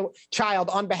 4 child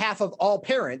on behalf of all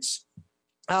parents,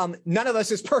 none of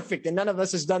us is perfect and none of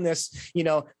us has done this,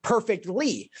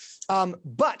 perfectly.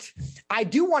 But I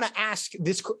do want to ask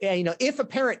this, if a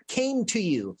parent came to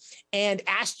you and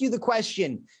asked you the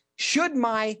question, should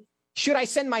I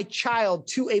send my child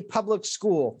to a public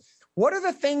school? What are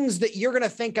the things that you're going to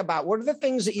think about? What are the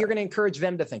things that you're going to encourage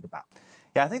them to think about?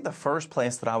 Yeah, I think the first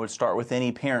place that I would start with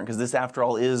any parent, because this, after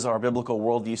all, is our biblical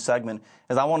worldview segment,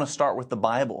 is I want to start with the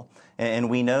Bible. And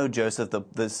we know, Joseph,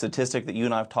 the statistic that you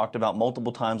and I have talked about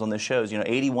multiple times on this show is,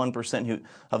 81%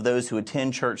 of those who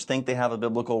attend church think they have a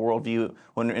biblical worldview,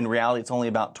 when in reality it's only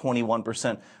about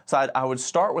 21%. So I would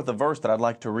start with a verse that I'd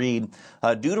like to read.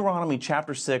 Deuteronomy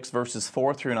chapter 6, verses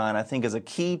 4 through 9, I think is a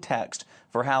key text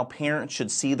for how parents should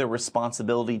see their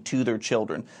responsibility to their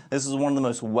children. This is one of the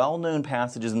most well-known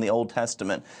passages in the Old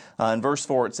Testament. In verse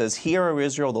 4, it says, "Hear, O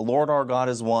Israel, the Lord our God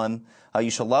is one. You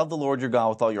shall love the Lord your God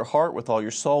with all your heart, with all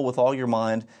your soul, with all your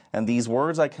mind. And these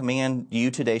words I command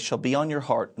you today shall be on your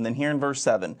heart." And then here in verse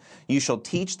 7, "You shall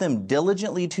teach them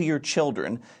diligently to your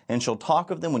children, and shall talk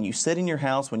of them when you sit in your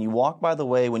house, when you walk by the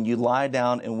way, when you lie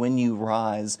down, and when you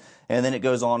rise." And then it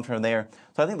goes on from there.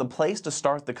 So I think the place to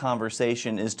start the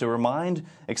conversation is to remind,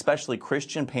 especially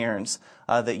Christian parents,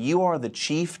 that you are the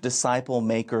chief disciple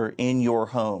maker in your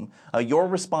home. Your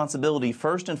responsibility,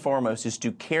 first and foremost, is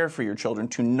to care for your children,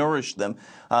 to nourish them.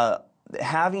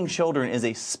 Having children is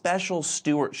a special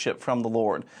stewardship from the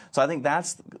Lord. So I think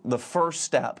that's the first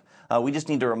step. We just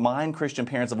need to remind Christian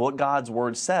parents of what God's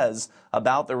Word says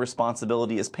about their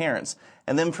responsibility as parents.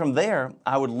 And then from there,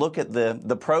 I would look at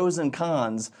the pros and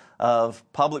cons of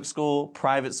public school,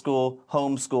 private school,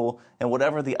 homeschool, and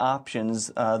whatever the options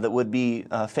that would be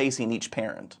facing each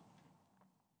parent.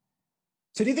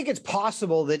 So do you think it's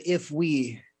possible that if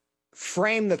we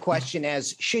frame the question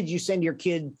as, should you send your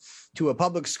kid to a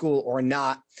public school or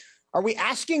not, are we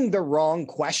asking the wrong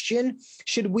question?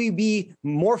 Should we be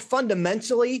more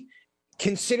fundamentally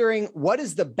considering what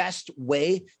is the best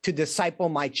way to disciple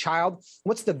my child?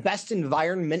 What's the best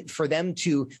environment for them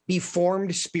to be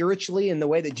formed spiritually in the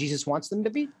way that Jesus wants them to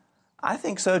be? I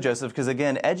think so, Joseph, because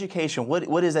again, education,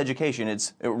 what is education?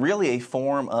 It's really a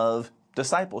form of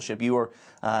discipleship. You're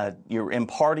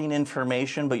imparting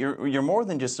information, but you're more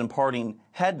than just imparting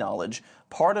head knowledge.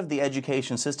 Part of the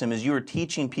education system is you are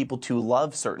teaching people to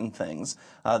love certain things.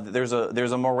 There's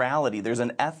a morality, there's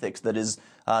an ethics that is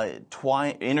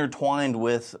intertwined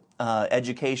with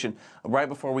education. Right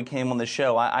before we came on the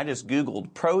show, I just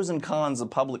Googled pros and cons of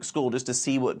public school just to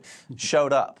see what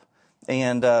showed up.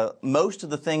 And most of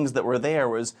the things that were there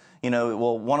was,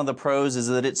 one of the pros is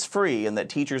that it's free and that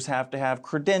teachers have to have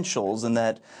credentials and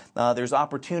that there's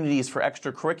opportunities for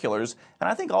extracurriculars. And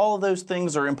I think all of those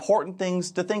things are important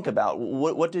things to think about.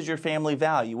 What does your family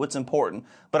value? What's important?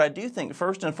 But I do think,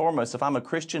 first and foremost, if I'm a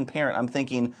Christian parent, I'm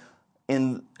thinking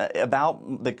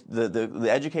about the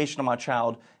education of my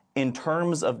child in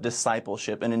terms of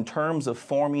discipleship and in terms of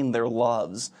forming their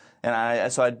loves.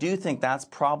 And so I do think that's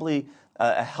probably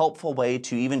a helpful way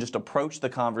to even just approach the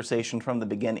conversation from the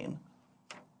beginning.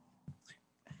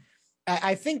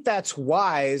 I think that's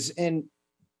wise. And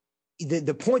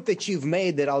the point that you've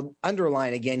made that I'll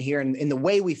underline again here in the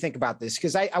way we think about this,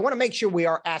 because I want to make sure we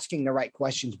are asking the right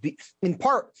questions, in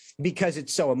part because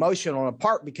it's so emotional, and in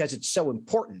part because it's so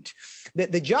important.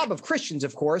 The job of Christians,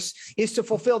 of course, is to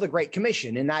fulfill the Great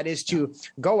Commission, and that is to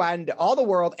go out into all the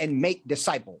world and make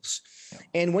disciples.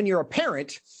 And when you're a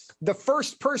parent, the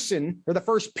first person or the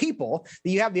first people that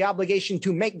you have the obligation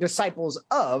to make disciples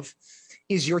of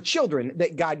is your children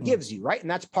that God gives you, right?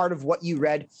 And that's part of what you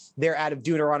read there out of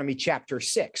Deuteronomy chapter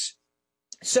 6.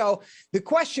 So the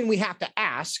question we have to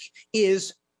ask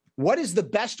is, what is the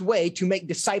best way to make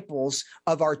disciples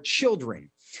of our children?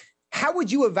 How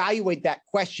would you evaluate that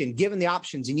question given the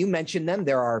options? And you mentioned them.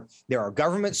 There are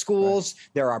government schools,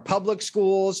 there are public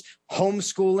schools,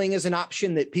 homeschooling is an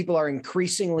option that people are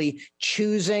increasingly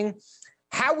choosing.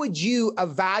 How would you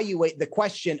evaluate the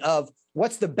question of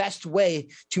what's the best way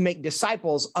to make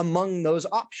disciples among those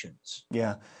options?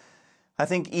 Yeah, I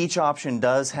think each option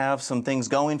does have some things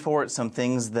going for it, some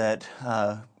things that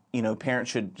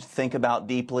parents should think about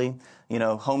deeply.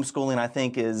 homeschooling, I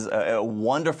think, is a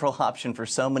wonderful option for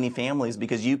so many families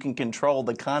because you can control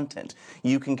the content.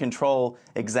 You can control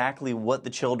exactly what the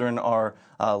children are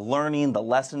learning, the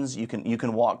lessons. You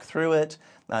can walk through it.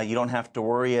 You don't have to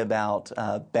worry about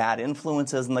bad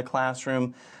influences in the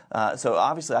classroom. So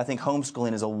obviously, I think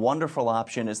homeschooling is a wonderful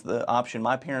option. It's the option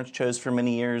my parents chose for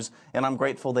many years, and I'm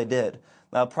grateful they did.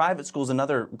 Private school is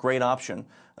another great option.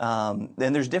 And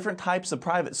there's different types of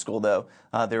private school, though.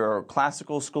 There are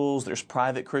classical schools, there's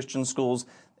private Christian schools,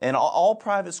 and all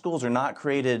private schools are not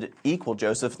created equal,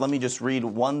 Joseph. Let me just read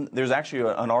one. There's actually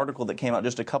an article that came out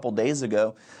just a couple days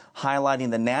ago highlighting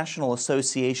the National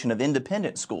Association of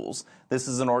Independent Schools. This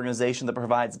is an organization that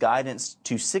provides guidance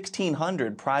to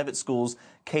 1,600 private schools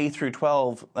K through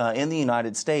 12 in the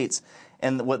United States.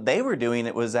 And what they were doing,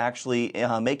 it was actually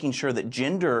making sure that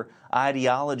gender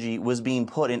ideology was being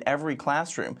put in every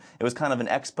classroom. It was kind of an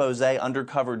expose,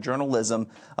 undercover journalism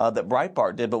that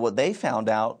Breitbart did. But what they found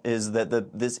out is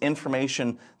that this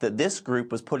information that this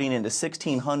group was putting into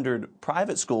 1,600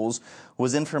 private schools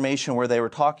was information where they were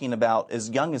talking about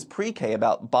as young as pre-K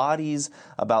about bodies,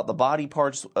 about the body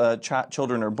parts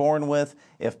children are born with,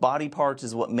 if body parts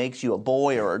is what makes you a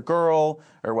boy or a girl,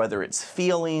 or whether it's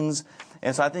feelings.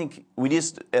 And so I think we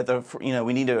just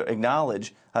we need to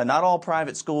acknowledge not all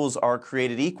private schools are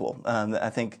created equal. I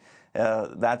think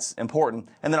that's important.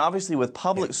 And then obviously with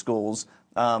public schools,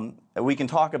 we can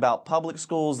talk about public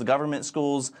schools, the government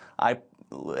schools.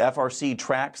 FRC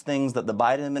tracks things that the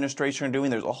Biden administration are doing.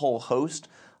 There's a whole host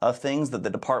of things that the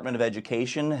Department of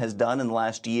Education has done in the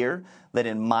last year that,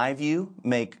 in my view,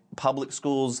 make public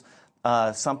schools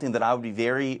something that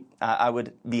I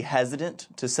would be hesitant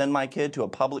to send my kid to a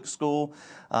public school,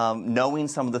 knowing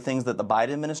some of the things that the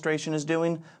Biden administration is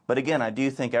doing. But again, I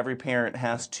do think every parent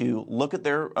has to look at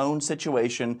their own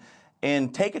situation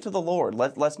and take it to the Lord.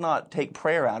 Let's not take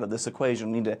prayer out of this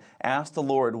equation. We need to ask the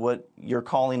Lord what you're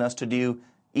calling us to do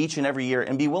each and every year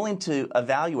and be willing to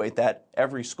evaluate that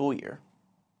every school year.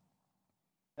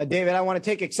 David, I want to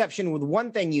take exception with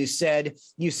one thing you said.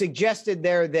 You suggested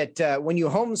there that when you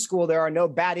homeschool, there are no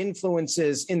bad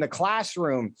influences in the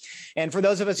classroom. And for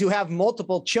those of us who have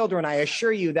multiple children, I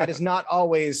assure you that is not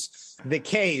always the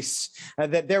case,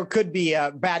 that there could be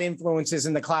bad influences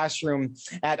in the classroom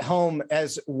at home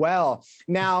as well.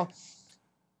 Now,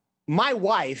 my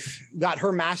wife got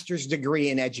her master's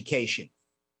degree in education.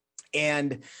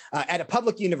 And at a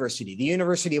public university, the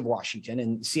University of Washington,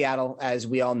 and Seattle, as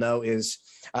we all know, is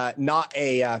not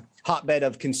a hotbed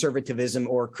of conservatism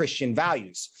or Christian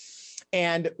values.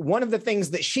 And one of the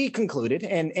things that she concluded,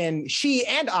 and she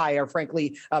and I are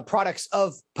frankly products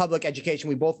of public education.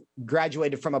 We both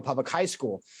graduated from a public high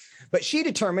school. But she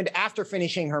determined after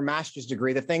finishing her master's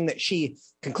degree, the thing that she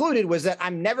concluded was that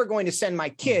I'm never going to send my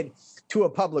kid to a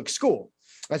public school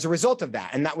as a result of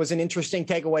that. And that was an interesting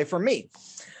takeaway for me.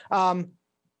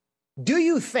 Do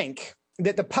you think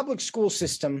that the public school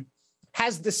system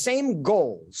has the same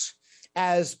goals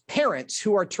as parents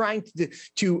who are trying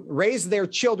to raise their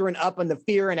children up in the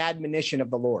fear and admonition of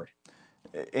the Lord?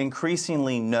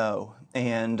 Increasingly, no.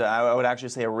 And I would actually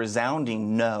say a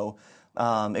resounding no,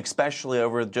 especially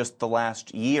over just the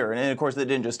last year. And of course, that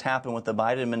didn't just happen with the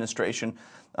Biden administration.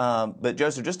 But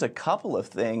Joseph, just a couple of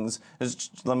things.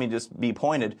 Let me just be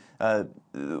pointed.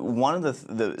 One of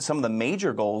some of the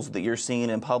major goals that you're seeing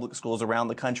in public schools around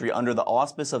the country under the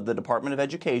auspice of the Department of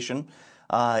Education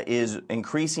is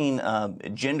increasing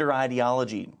gender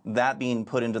ideology, that being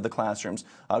put into the classrooms.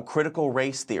 Critical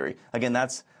race theory. Again,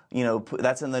 that's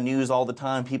in the news all the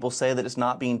time. People say that it's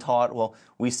not being taught. Well,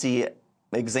 we see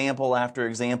example after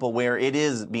example where it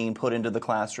is being put into the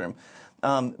classroom.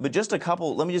 But just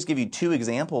let me just give you two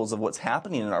examples of what's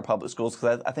happening in our public schools,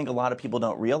 because I think a lot of people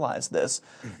don't realize this.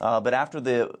 But after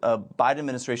the Biden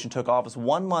administration took office,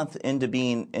 1 month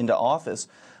into office,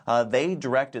 they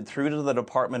directed through to the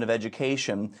Department of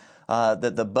Education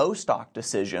that the Bostock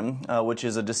decision, which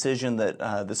is a decision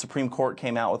that the Supreme Court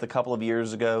came out with a couple of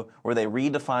years ago, where they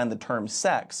redefined the term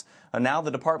sex. Now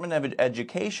the Department of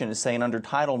Education is saying under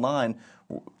Title IX,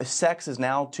 sex is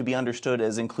now to be understood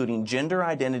as including gender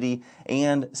identity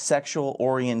and sexual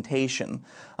orientation.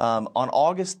 On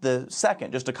August the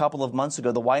 2nd, just a couple of months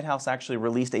ago, the White House actually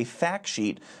released a fact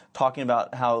sheet talking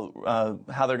about how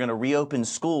they're going to reopen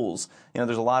schools.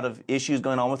 There's a lot of issues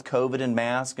going on with COVID and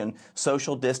mask and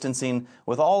social distancing.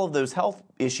 With all of those health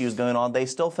issues going on, they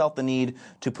still felt the need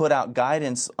to put out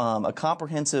guidance, a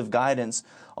comprehensive guidance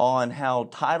on how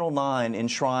Title IX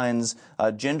enshrines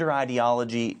gender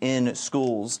ideology in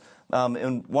schools.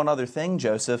 And one other thing,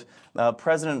 Joseph,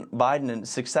 President Biden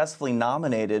successfully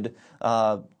nominated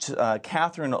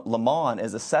Catherine Lamont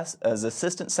as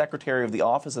Assistant Secretary of the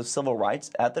Office of Civil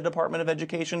Rights at the Department of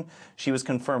Education. She was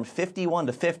confirmed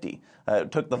 51-50.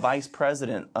 It took the vice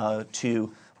president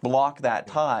to block that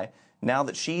tie. Now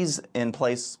that she's in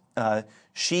place,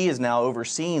 she is now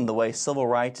overseeing the way civil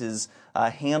rights is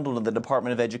handled in the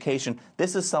Department of Education.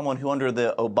 This is someone who, under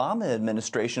the Obama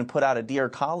administration, put out a Dear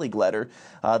Colleague letter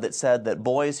that said that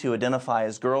boys who identify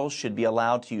as girls should be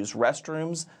allowed to use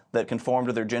restrooms that conform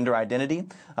to their gender identity.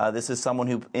 This is someone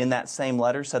who, in that same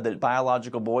letter, said that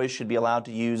biological boys should be allowed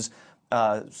to use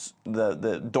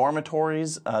the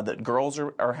dormitories that girls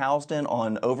are housed in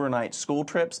on overnight school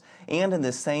trips, and in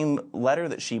this same letter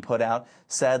that she put out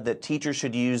said that teachers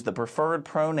should use the preferred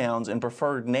pronouns and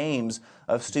preferred names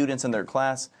of students in their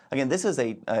class. Again, this is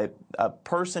a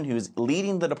person who is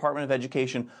leading the Department of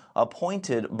Education,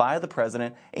 appointed by the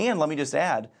president, and let me just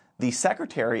add, the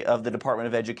Secretary of the Department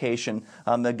of Education,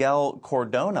 Miguel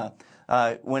Cardona,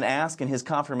 when asked in his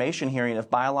confirmation hearing if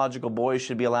biological boys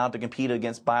should be allowed to compete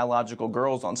against biological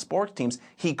girls on sports teams,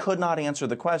 he could not answer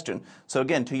the question. So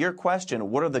again, to your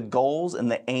question, what are the goals and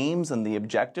the aims and the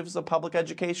objectives of public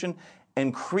education?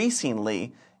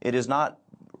 Increasingly, it is not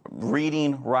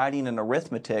reading, writing, and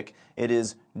arithmetic. It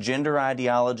is gender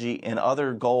ideology and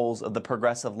other goals of the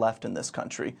progressive left in this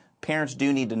country. Parents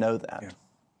do need to know that. Yeah.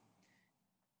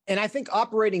 And I think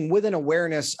operating with an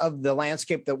awareness of the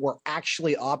landscape that we're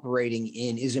actually operating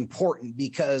in is important,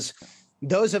 because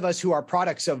those of us who are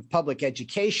products of public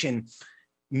education,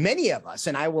 many of us,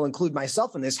 and I will include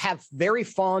myself in this, have very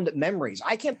fond memories.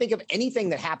 I can't think of anything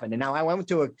that happened. And now I went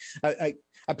to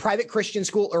a private Christian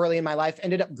school early in my life,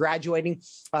 ended up graduating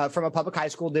from a public high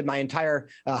school, did my entire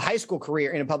high school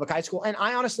career in a public high school. And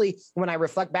I honestly, when I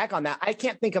reflect back on that, I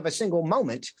can't think of a single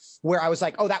moment where I was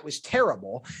like, oh, that was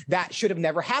terrible. That should have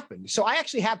never happened. So I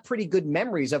actually have pretty good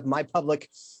memories of my public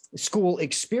school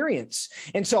experience.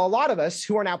 And so a lot of us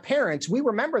who are now parents, we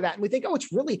remember that and we think, oh,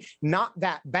 it's really not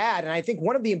that bad. And I think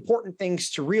one of the important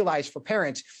things to realize for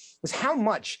parents is how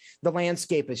much the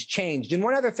landscape has changed. And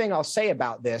one other thing I'll say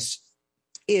about this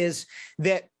is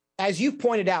that, as you've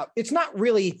pointed out, it's not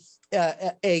really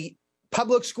a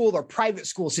public school or private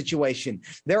school situation.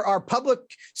 There are public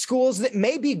schools that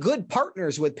may be good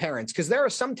partners with parents, because there are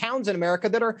some towns in America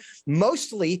that are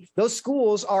mostly, those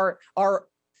schools are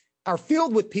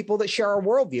filled with people that share our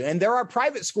worldview. And there are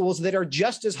private schools that are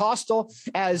just as hostile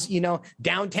as,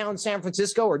 downtown San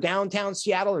Francisco or downtown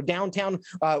Seattle or downtown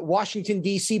Washington,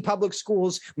 D.C. public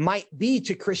schools might be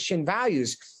to Christian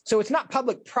values. So it's not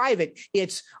public-private.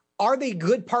 It's, are they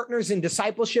good partners in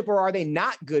discipleship or are they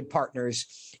not good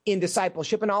partners in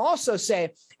discipleship? And I'll also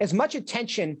say, as much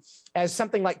attention as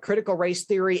something like critical race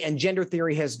theory and gender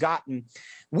theory has gotten,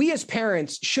 we as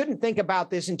parents shouldn't think about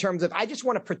this in terms of, I just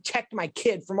want to protect my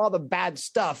kid from all the bad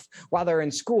stuff while they're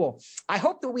in school. I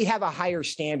hope that we have a higher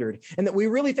standard and that we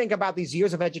really think about these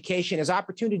years of education as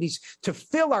opportunities to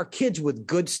fill our kids with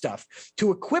good stuff,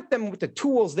 to equip them with the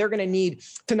tools they're going to need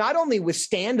to not only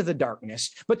withstand the darkness,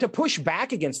 but to push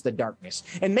back against the darkness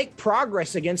and make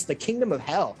progress against the kingdom of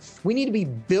hell. We need to be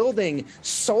building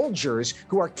soldiers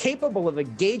who are capable of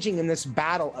engaging in this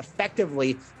battle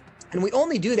effectively. And we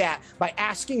only do that by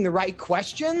asking the right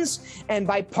questions and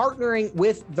by partnering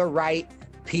with the right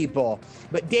people.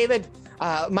 But David,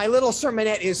 my little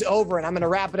sermonette is over, and I'm going to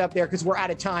wrap it up there because we're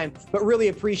out of time, but really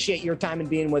appreciate your time and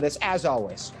being with us as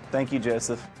always. Thank you,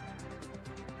 Joseph.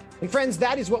 And friends,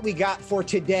 that is what we got for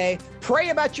today. Pray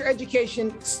about your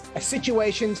education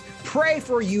situations. Pray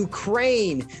for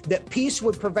Ukraine, that peace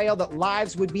would prevail, that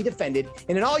lives would be defended.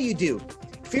 And in all you do,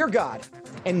 fear God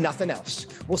and nothing else.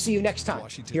 We'll see you next time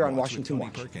here on Washington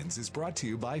Watch. Tony Perkins is brought to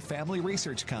you by Family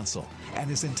Research Council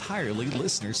and is entirely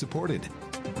listener supported.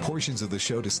 Portions of the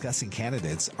show discussing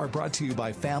candidates are brought to you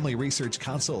by Family Research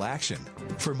Council Action.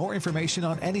 For more information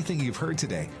on anything you've heard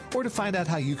today, or to find out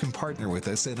how you can partner with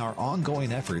us in our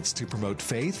ongoing efforts to promote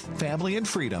faith, family, and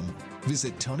freedom,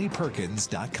 visit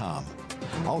TonyPerkins.com.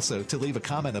 Also, to leave a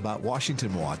comment about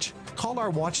Washington Watch, call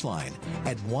our watch line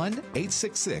at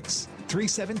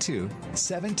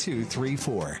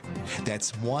 1-866-372-7234.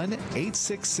 That's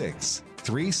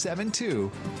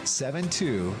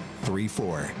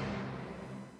 1-866-372-7234.